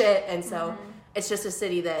giving a shit. And so it's just a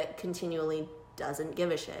city that continually doesn't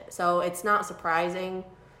give a shit. So it's not surprising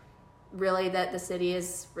really that the city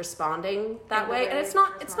is responding that way. And it's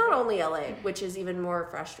not only LA, which is even more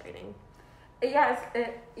frustrating. It's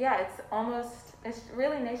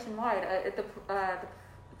really nationwide.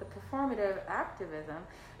 The performative activism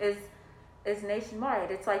is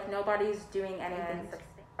nationwide. It's like nobody's doing anything.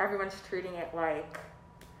 Everyone's treating it like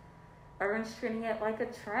a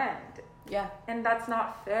trend. Yeah. And that's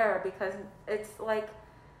not fair because it's like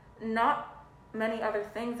not many other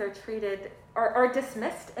things are treated are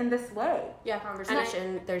dismissed in this way. Yeah,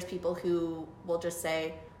 conversation. There's people who will just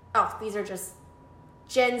say, oh, these are just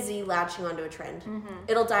Gen Z latching onto a trend.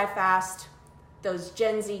 It'll die fast. Those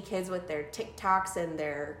Gen Z kids with their TikToks and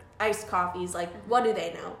their iced coffees, like, what do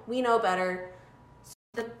they know? We know better.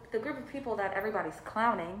 The group of people that everybody's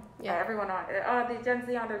clowning, everyone on the Gen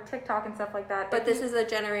Z on their TikTok and stuff like that. But this is a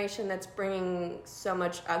generation that's bringing so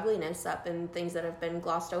much ugliness up and things that have been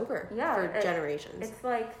glossed over for generations. It's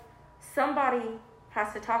like somebody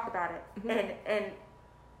has to talk about it, and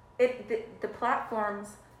the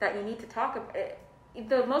platforms that you need to talk about.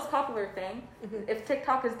 The most popular thing, if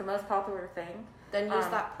TikTok is the most popular thing, then use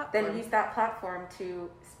that platform. Then use that platform to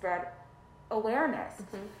spread awareness.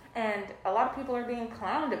 And a lot of people are being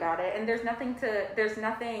clowned about it, and there's nothing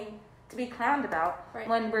to be clowned about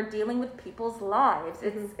when we're dealing with people's lives.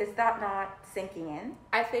 Is that not sinking in?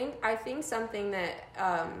 I think something that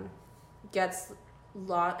gets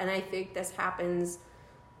lost, and I think this happens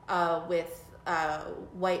with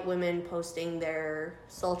white women posting their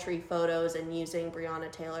sultry photos and using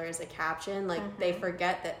Breonna Taylor as a caption. Like they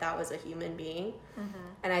forget that was a human being,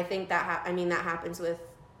 and I think that that happens with.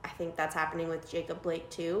 I think that's happening with Jacob Blake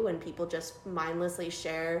too, when people just mindlessly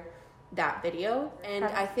share that video. And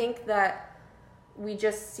I think that we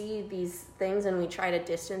just see these things and we try to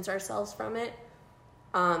distance ourselves from it.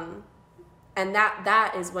 And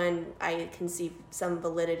that is when I can see some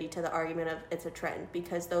validity to the argument of it's a trend,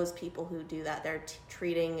 because those people who do that, they're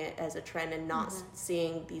treating it as a trend and not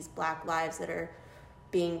seeing these Black lives that are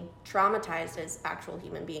being traumatized as actual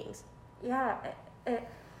human beings. Yeah,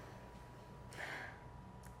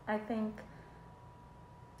 I think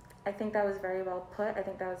that was very well put. I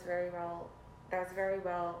think that was very well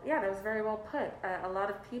put. A lot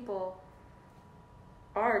of people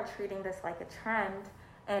are treating this like a trend,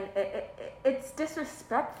 and it's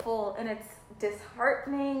disrespectful, and it's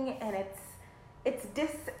disheartening, and it's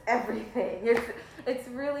everything.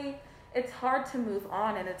 It's hard to move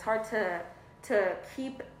on, and it's hard to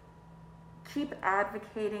keep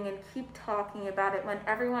advocating and keep talking about it when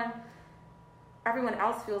everyone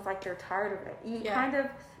else feels like they're tired of it.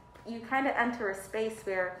 You kind of enter a space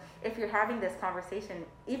where if you're having this conversation,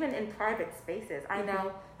 even in private spaces, I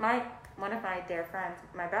know one of my dear friends,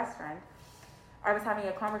 my best friend, I was having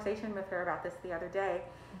a conversation with her about this the other day,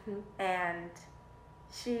 and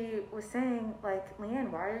she was saying, like, LeAnn,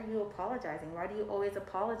 why are you apologizing? Why do you always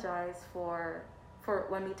apologize for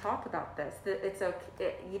when we talk about this? It's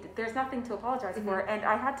okay. There's nothing to apologize for. And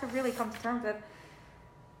I had to really come to terms with,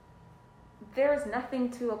 there's nothing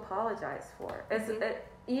to apologize for.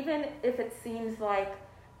 Even if it seems like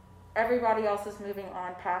everybody else is moving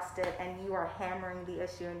on past it and you are hammering the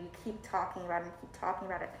issue and you keep talking about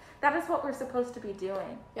it, that is what we're supposed to be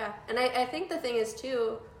doing. Yeah, and I think the thing is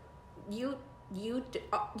too, you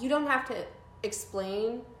don't have to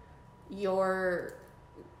explain your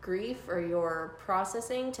grief or your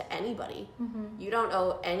processing to anybody. Mm-hmm. You don't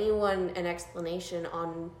owe anyone an explanation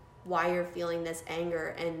on why you're feeling this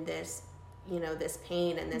anger and this, this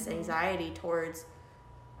pain and this anxiety towards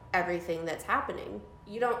everything that's happening.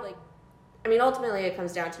 You don't ultimately it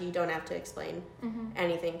comes down to, you don't have to explain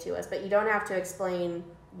anything to us, but you don't have to explain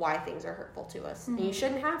why things are hurtful to us. And you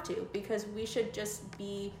shouldn't have to, because we should just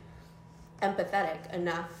be empathetic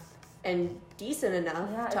enough and decent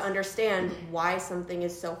enough to understand why something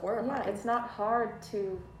is so horrifying. Yeah, it's not hard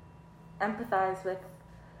to empathize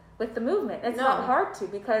with the movement. It's not hard to,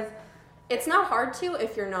 because it's not hard to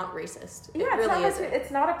if you're not racist. Yeah, it really isn't. It's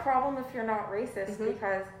not a problem if you're not racist,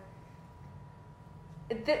 because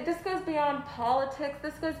this goes beyond politics.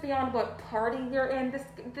 This goes beyond what party you're in. This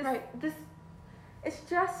it's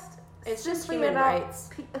just human rights.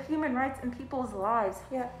 Human rights in people's lives.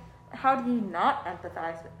 Yeah. How do you not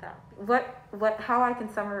empathize with that? How I can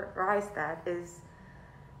summarize that is,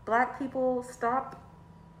 Black people stop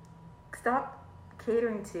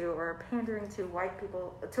catering to or pandering to white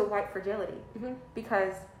people, to white fragility,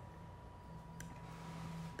 because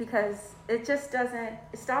it just doesn't.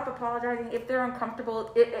 Stop apologizing if they're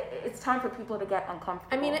uncomfortable. It's time for people to get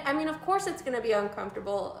uncomfortable. I mean, of course it's going to be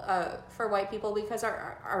uncomfortable for white people, because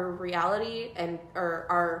our reality and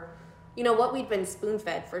our what we've been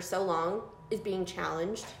spoon-fed for so long is being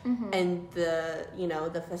challenged, and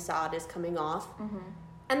the facade is coming off,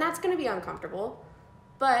 and that's going to be uncomfortable.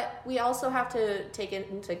 But we also have to take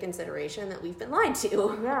into consideration that we've been lied to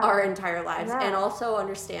our entire lives, and also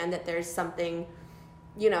understand that there's something,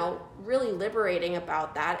 really liberating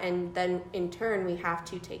about that. And then in turn, we have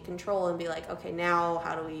to take control and be like, okay, now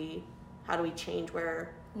how do we change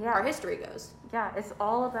where our history goes? Yeah, it's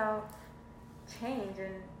all about change,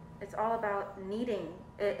 and it's all about needing.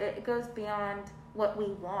 It goes beyond what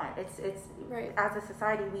we want. It's right. As a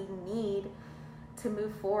society, we need to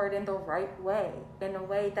move forward in the right way, in a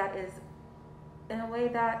way that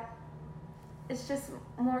is just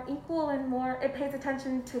more equal and more. It pays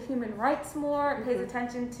attention to human rights more. It pays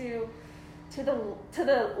attention to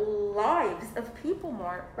the lives of people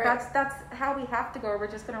more. Right. That's how we have to go.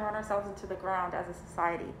 We're just going to run ourselves into the ground as a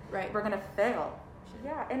society. Right. We're going to fail.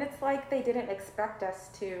 Yeah, and it's like they didn't expect us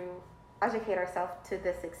to educate ourselves to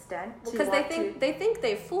this extent. Because they think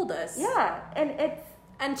they fooled us. Yeah,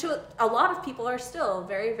 and to a lot of people are still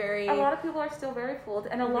very, very. A lot of people are still very fooled,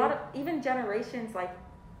 and a lot of even generations like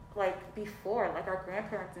before, like our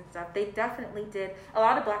grandparents and stuff, they definitely did. A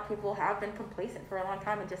lot of Black people have been complacent for a long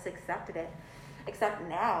time and just accepted it. Except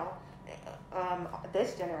now,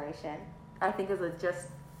 this generation, I think, is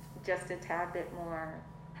just a tad bit more,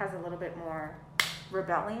 has a little bit more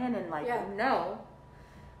rebellion and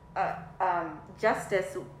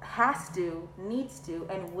justice has to, needs to,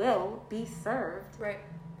 and will be served. Right.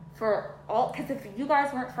 For all, because if you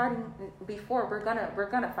guys weren't fighting before, we're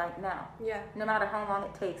gonna fight now. Yeah. No matter how long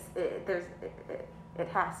it takes, it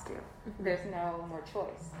has to. There's no more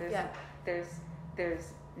choice. There's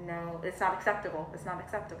no. It's not acceptable. It's not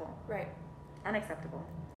acceptable. Right. Unacceptable.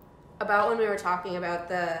 About when we were talking about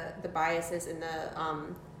the biases in the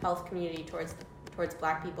health community towards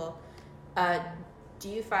Black people, do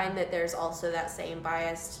you find that there's also that same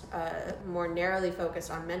bias, more narrowly focused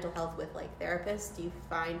on mental health with like therapists? Do you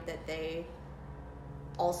find that they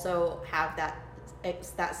also have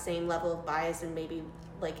that same level of bias, and maybe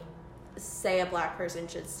like say a Black person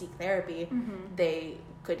should seek therapy, they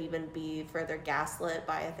could even be further gaslit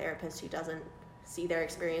by a therapist who doesn't see their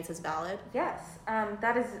experience as valid? Yes,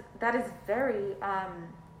 that is very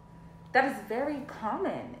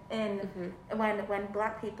common in when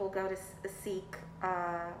Black people go to seek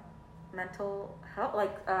mental health,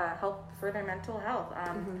 help for their mental health,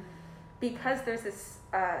 because there's this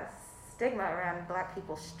stigma around Black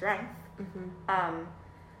people's strength,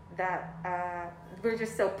 that we're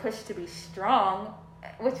just so pushed to be strong,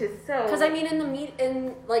 which is so. Because I mean,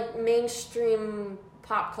 in like mainstream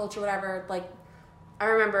pop culture, whatever, like I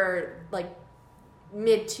remember like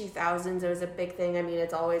mid 2000s, it was a big thing. I mean,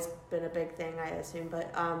 it's always been a big thing, I assume,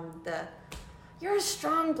 but you're a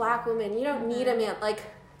strong Black woman, you don't need a man. Like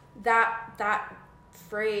that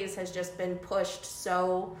phrase has just been pushed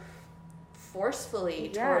so forcefully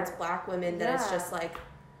towards Black women that it's just like,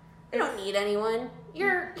 you don't need anyone.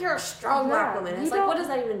 You're a strong Black woman. It's like, what does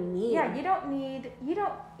that even mean? Yeah, you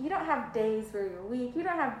don't have days where you're weak. You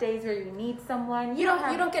don't have days where you need someone. You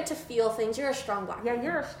don't get to feel things. You're a strong Black woman. Yeah,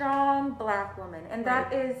 you're a strong Black woman. And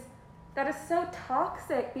that is so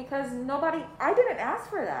toxic, because I didn't ask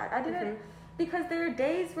for that. I didn't, because there are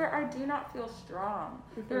days where I do not feel strong.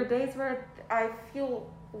 There are days where I feel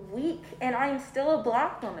weak, and I am still a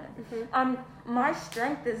Black woman. My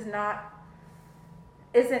strength is not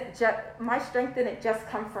isn't just, my strength didn't just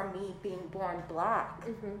come from me being born Black.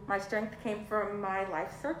 My strength came from my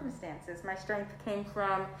life circumstances. My strength came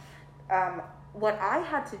from what I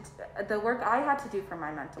had to, the work I had to do for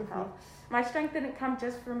my mental health. My strength didn't come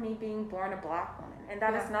just from me being born a Black woman, and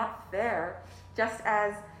that is not fair. Just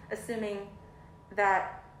as assuming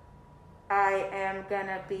that I am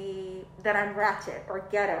gonna be, that I'm ratchet or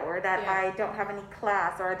ghetto, or that I don't have any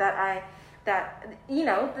class, or that or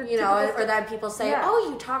that people say, oh,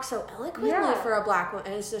 you talk so eloquently for a Black woman,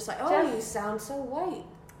 and it's just like, oh, you sound so white.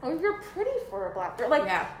 Oh, you're pretty for a Black girl. Like,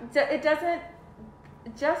 it doesn't,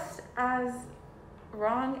 just as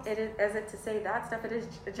wrong as it to say that stuff, it is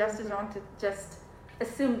just as wrong to just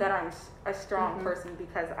assume that I'm a strong person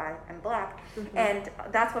because I am Black. And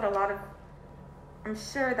that's what I'm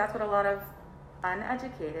sure that's what a lot of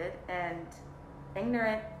uneducated and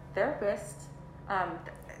ignorant therapists,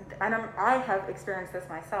 and I have experienced this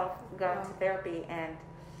myself, going to therapy, and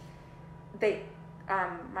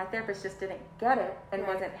my therapist just didn't get it and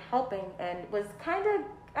wasn't helping, and was kind of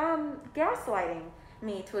gaslighting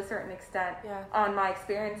me to a certain extent on my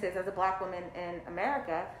experiences as a Black woman in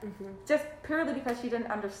America, just purely because she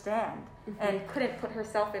didn't understand and couldn't put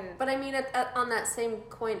herself in. But I mean, on that same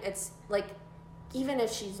point, it's like, even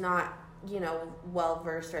if she's not, well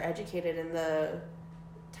versed or educated in the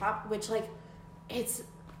top, which, like, it's,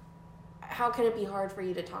 how can it be hard for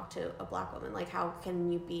you to talk to a Black woman? Like, how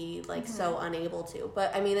can you be, like, so unable to?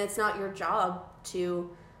 But I mean, it's not your job to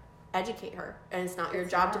educate her, and it's not your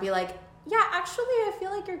job to be like, yeah, actually, I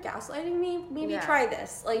feel like you're gaslighting me. Maybe try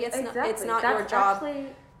this. Like, it's not your job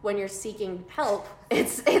when you're seeking help.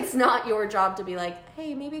 It's not your job to be like,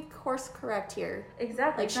 hey, maybe course correct here.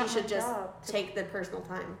 Exactly. Like, she should just take the personal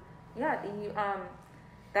time. Yeah,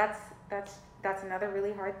 that's another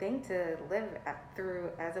really hard thing to live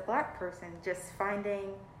through as a Black person. Just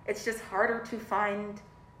it's just harder to find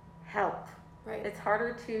help. Right. It's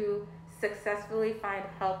harder to successfully find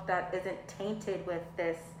help that isn't tainted with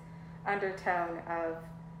this undertone of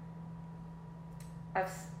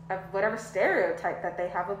whatever stereotype that they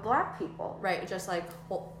have of Black people. Right, just like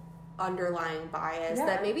underlying bias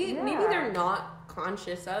that maybe they're not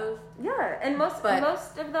conscious of. Yeah, and most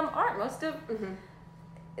of them aren't. Most of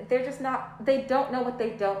they're just not. They don't know what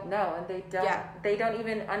they don't know, and they don't. They don't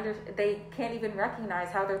even they can't even recognize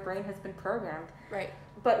how their brain has been programmed. Right.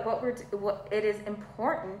 But what it is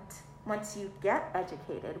important, once you get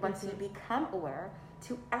educated, once you become aware,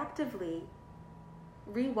 to actively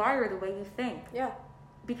rewire the way you think. Yeah.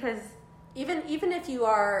 Because even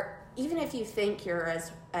if you think you're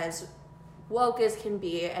as woke as can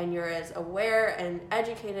be, and you're as aware and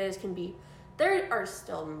educated as can be, there are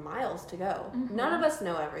still miles to go. None of us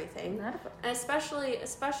know everything. And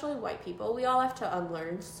especially white people, we all have to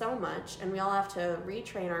unlearn so much, and we all have to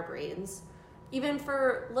retrain our brains, even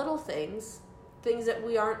for little things that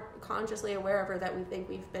we aren't consciously aware of, or that we think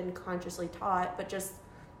we've been consciously taught, but just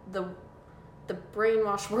the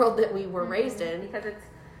brainwashed world that we were raised in. Because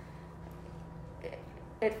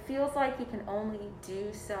it feels like you can only do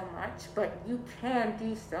so much, but you can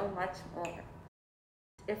do so much more.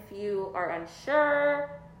 If you are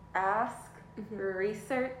unsure, ask,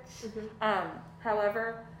 research.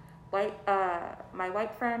 However, my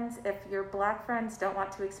white friends, if your Black friends don't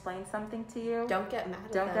want to explain something to you, don't get mad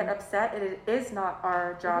at them. Don't get upset. It is not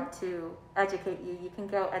our job to educate you. You can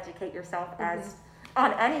go educate yourself as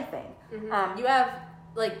on anything. You have,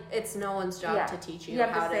 like, it's no one's job to teach you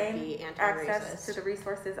how to be anti-racist. Access to the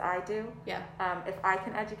resources I do. Yeah. If I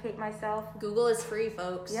can educate myself. Google is free,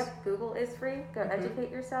 folks. Yep, Google is free. Go educate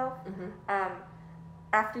yourself.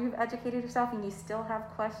 After you've educated yourself and you still have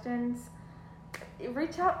questions,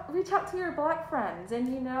 reach out to your Black friends,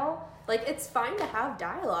 and like, it's fine to have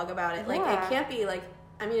dialogue about it. Like, it can't be like,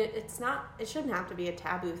 I mean, it shouldn't have to be a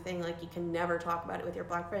taboo thing. Like, you can never talk about it with your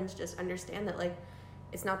Black friends. Just understand that, like,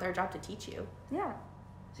 it's not their job to teach you. Yeah.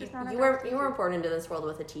 You were born into this world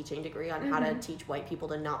with a teaching degree on how to teach white people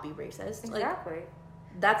to not be racist. Exactly. Like,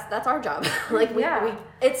 that's our job. Like, we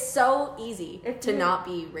it's so easy to not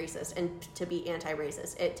be racist and to be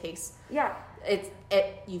anti-racist. It takes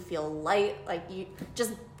you feel light. Like, you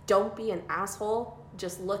just don't be an asshole.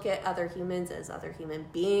 Just look at other humans as other human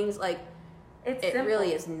beings. Like, it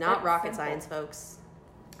really is not rocket science, folks.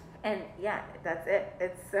 And that's it.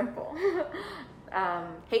 It's simple.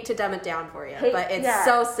 Hate to dumb it down for you, but it's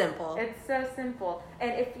so simple. It's so simple.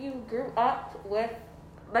 And if you grew up with,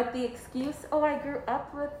 like, the excuse, oh, I grew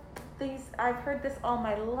up with these, I've heard this all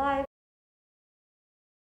my life.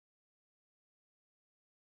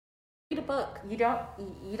 Read a book. You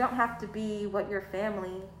don't have to be what your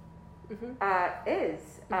family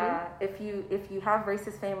is. If you have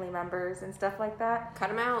racist family members and stuff like that, cut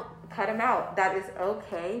them out. Cut them out. That is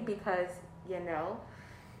okay, because you know.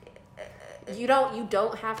 You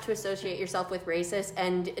don't have to associate yourself with racist,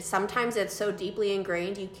 and sometimes it's so deeply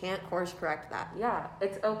ingrained you can't course correct that. Yeah,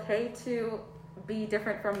 it's okay to be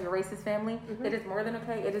different from your racist family. It is more than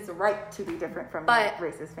okay. It is a right to be different from your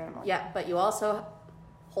racist family. Yeah, but you also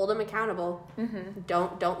hold them accountable.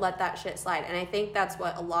 Don't let that shit slide. And I think that's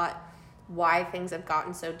why things have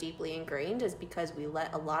gotten so deeply ingrained, is because we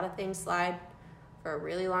let a lot of things slide for a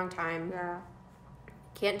really long time. Yeah.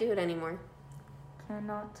 Can't do it anymore.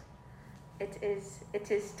 Cannot. It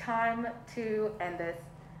is time to end this.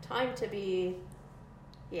 Time to be,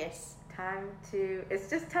 yes. It's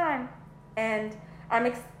just time. And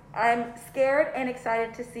I'm scared and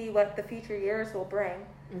excited to see what the future years will bring.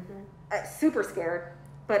 Super scared,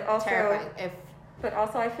 but also terrifying. But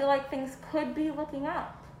also I feel like things could be looking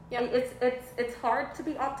up. Yeah. It's hard to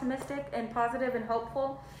be optimistic and positive and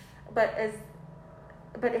hopeful, but if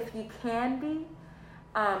you can be,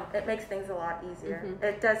 it makes things a lot easier.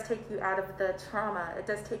 It does take you out of the trauma. It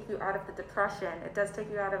does take you out of the depression. It does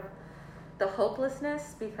take you out of the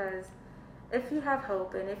hopelessness, because if you have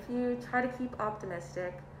hope and if you try to keep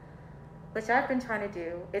optimistic, which I've been trying to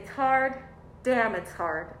do, it's hard. Damn, it's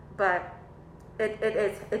hard, but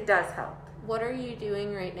it does help. What are you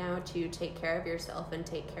doing right now to take care of yourself and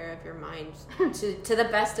take care of your mind to the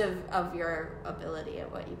best of your ability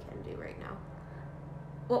at what you can do right now?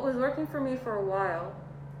 What was working for me for a while,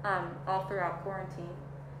 all throughout quarantine,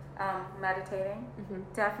 meditating,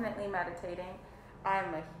 definitely meditating.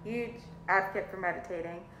 I'm a huge advocate for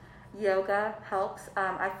meditating. Yoga helps.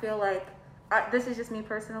 I feel like, this is just me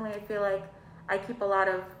personally, I feel like I keep a lot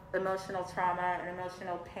of emotional trauma and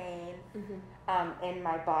emotional pain in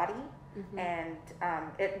my body, and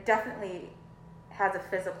it definitely has a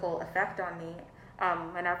physical effect on me.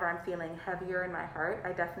 Whenever I'm feeling heavier in my heart,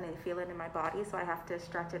 I definitely feel it in my body, so I have to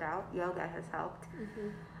stretch it out. Yoga has helped.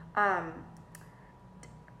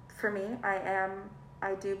 For me, I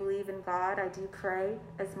do believe in God. I do pray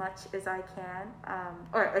as much as I can,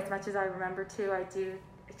 or as much as I remember to. I do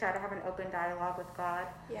try to have an open dialogue with God.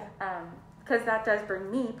 Yeah. Because that does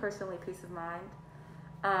bring me personally peace of mind.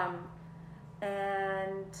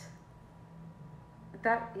 And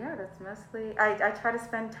that's mostly. I try to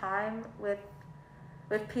spend time with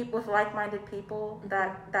people, with like-minded people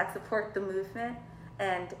that support the movement,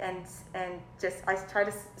 and just I try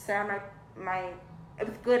to surround my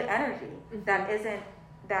with good energy that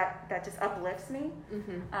just uplifts me.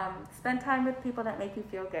 Spend time with people that make you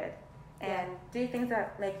feel good, and do things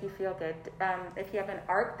that make you feel good. If you have an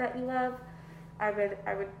art that you love, I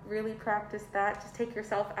would really practice that. Just take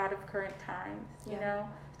yourself out of current times, you know,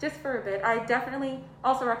 just for a bit. I definitely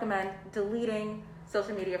also recommend deleting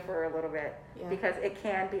social media for a little bit, because it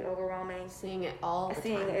can be overwhelming. Seeing it all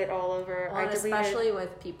over. Well, especially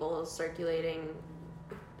with people circulating,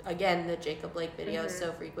 again, the Jacob Blake videos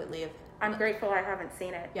so frequently. I'm grateful I haven't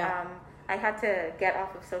seen it. I had to get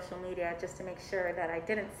off of social media just to make sure that I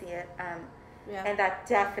didn't see it. And that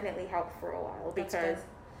definitely helped for a while, because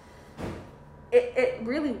it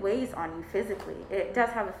really weighs on you physically. It does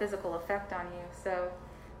have a physical effect on you. So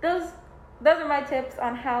those are my tips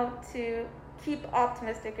on how to keep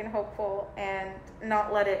optimistic and hopeful and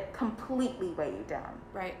not let it completely weigh you down.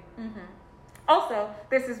 Right. Also,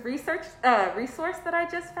 there's this resource that I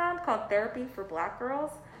just found called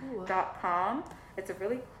therapyforblackgirls.com. It's a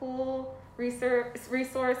really cool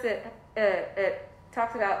resource. It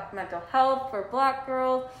talks about mental health for Black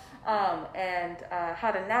girls, and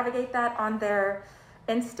how to navigate that on their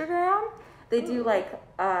Instagram. They do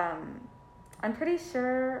I'm pretty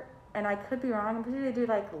sure, and I could be wrong, I'm pretty sure they do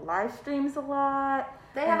live streams a lot.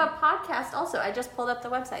 They have a podcast also. I just pulled up the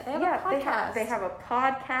website. They have a podcast. They have a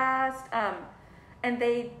podcast. And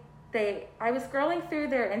I was scrolling through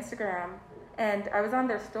their Instagram, and I was on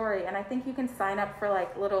their story, and I think you can sign up for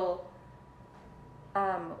little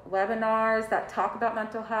webinars that talk about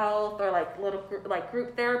mental health, or little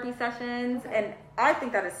group therapy sessions. And I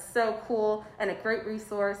think that is so cool and a great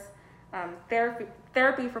resource.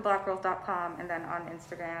 Therapyforblackgirls.com, and then on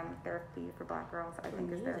Instagram, therapyforblackgirls, I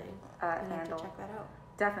think is their handle. Check that out.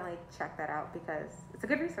 Definitely check that out, because it's a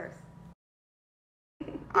good resource.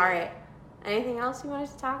 All right. Anything else you wanted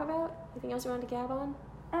to talk about? Anything else you wanted to gab on?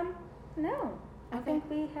 No. Okay. I think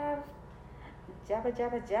we have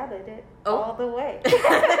jabbered it all the way.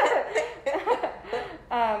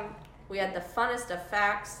 We had the funnest of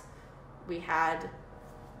facts. We had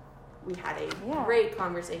a great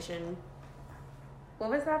conversation. what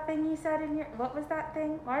was that thing you said in your, what was that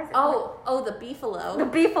thing? Why is it? Oh, the beefalo. The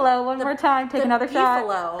beefalo. One more time. Take another shot.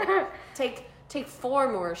 Beefalo. Take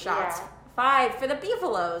 4 more shots. Yeah. 5 for the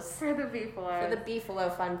beefalos. For the beefalo. For the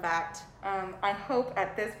beefalo fun fact. I hope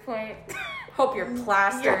at this point. Hope you're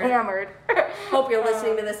plastered. You're hammered. Hope you're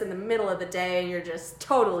listening to this in the middle of the day and you're just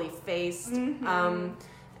totally faced. Mm-hmm.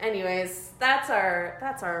 Anyways, that's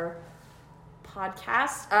our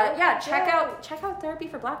podcast. Check out Therapy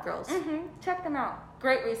for Black Girls. Mm-hmm. Check them out.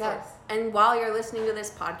 Great resource. Yeah. And while you're listening to this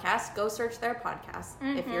podcast, go search their podcast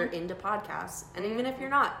if Mm-hmm. you're into podcasts. And even if you're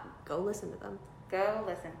not, go listen to them. Go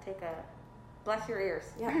listen. Bless your ears.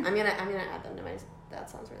 Yeah, I'm gonna add them to my. That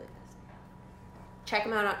sounds really nice. Check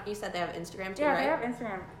them out. You said they have Instagram too, Yeah, right? they have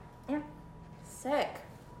Instagram. Yeah. Sick.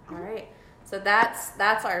 All right. So that's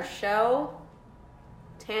our show.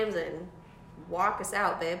 Tamsin, walk us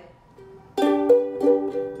out, babe.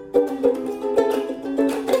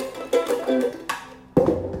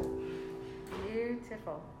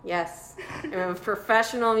 Beautiful. Yes. I'm a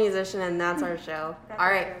professional musician, and that's our show. All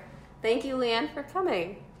right. Good. Thank you, LeAnn, for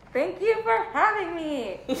coming. Thank you for having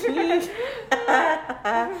me.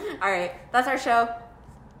 All right. That's our show.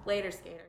 Later, skater.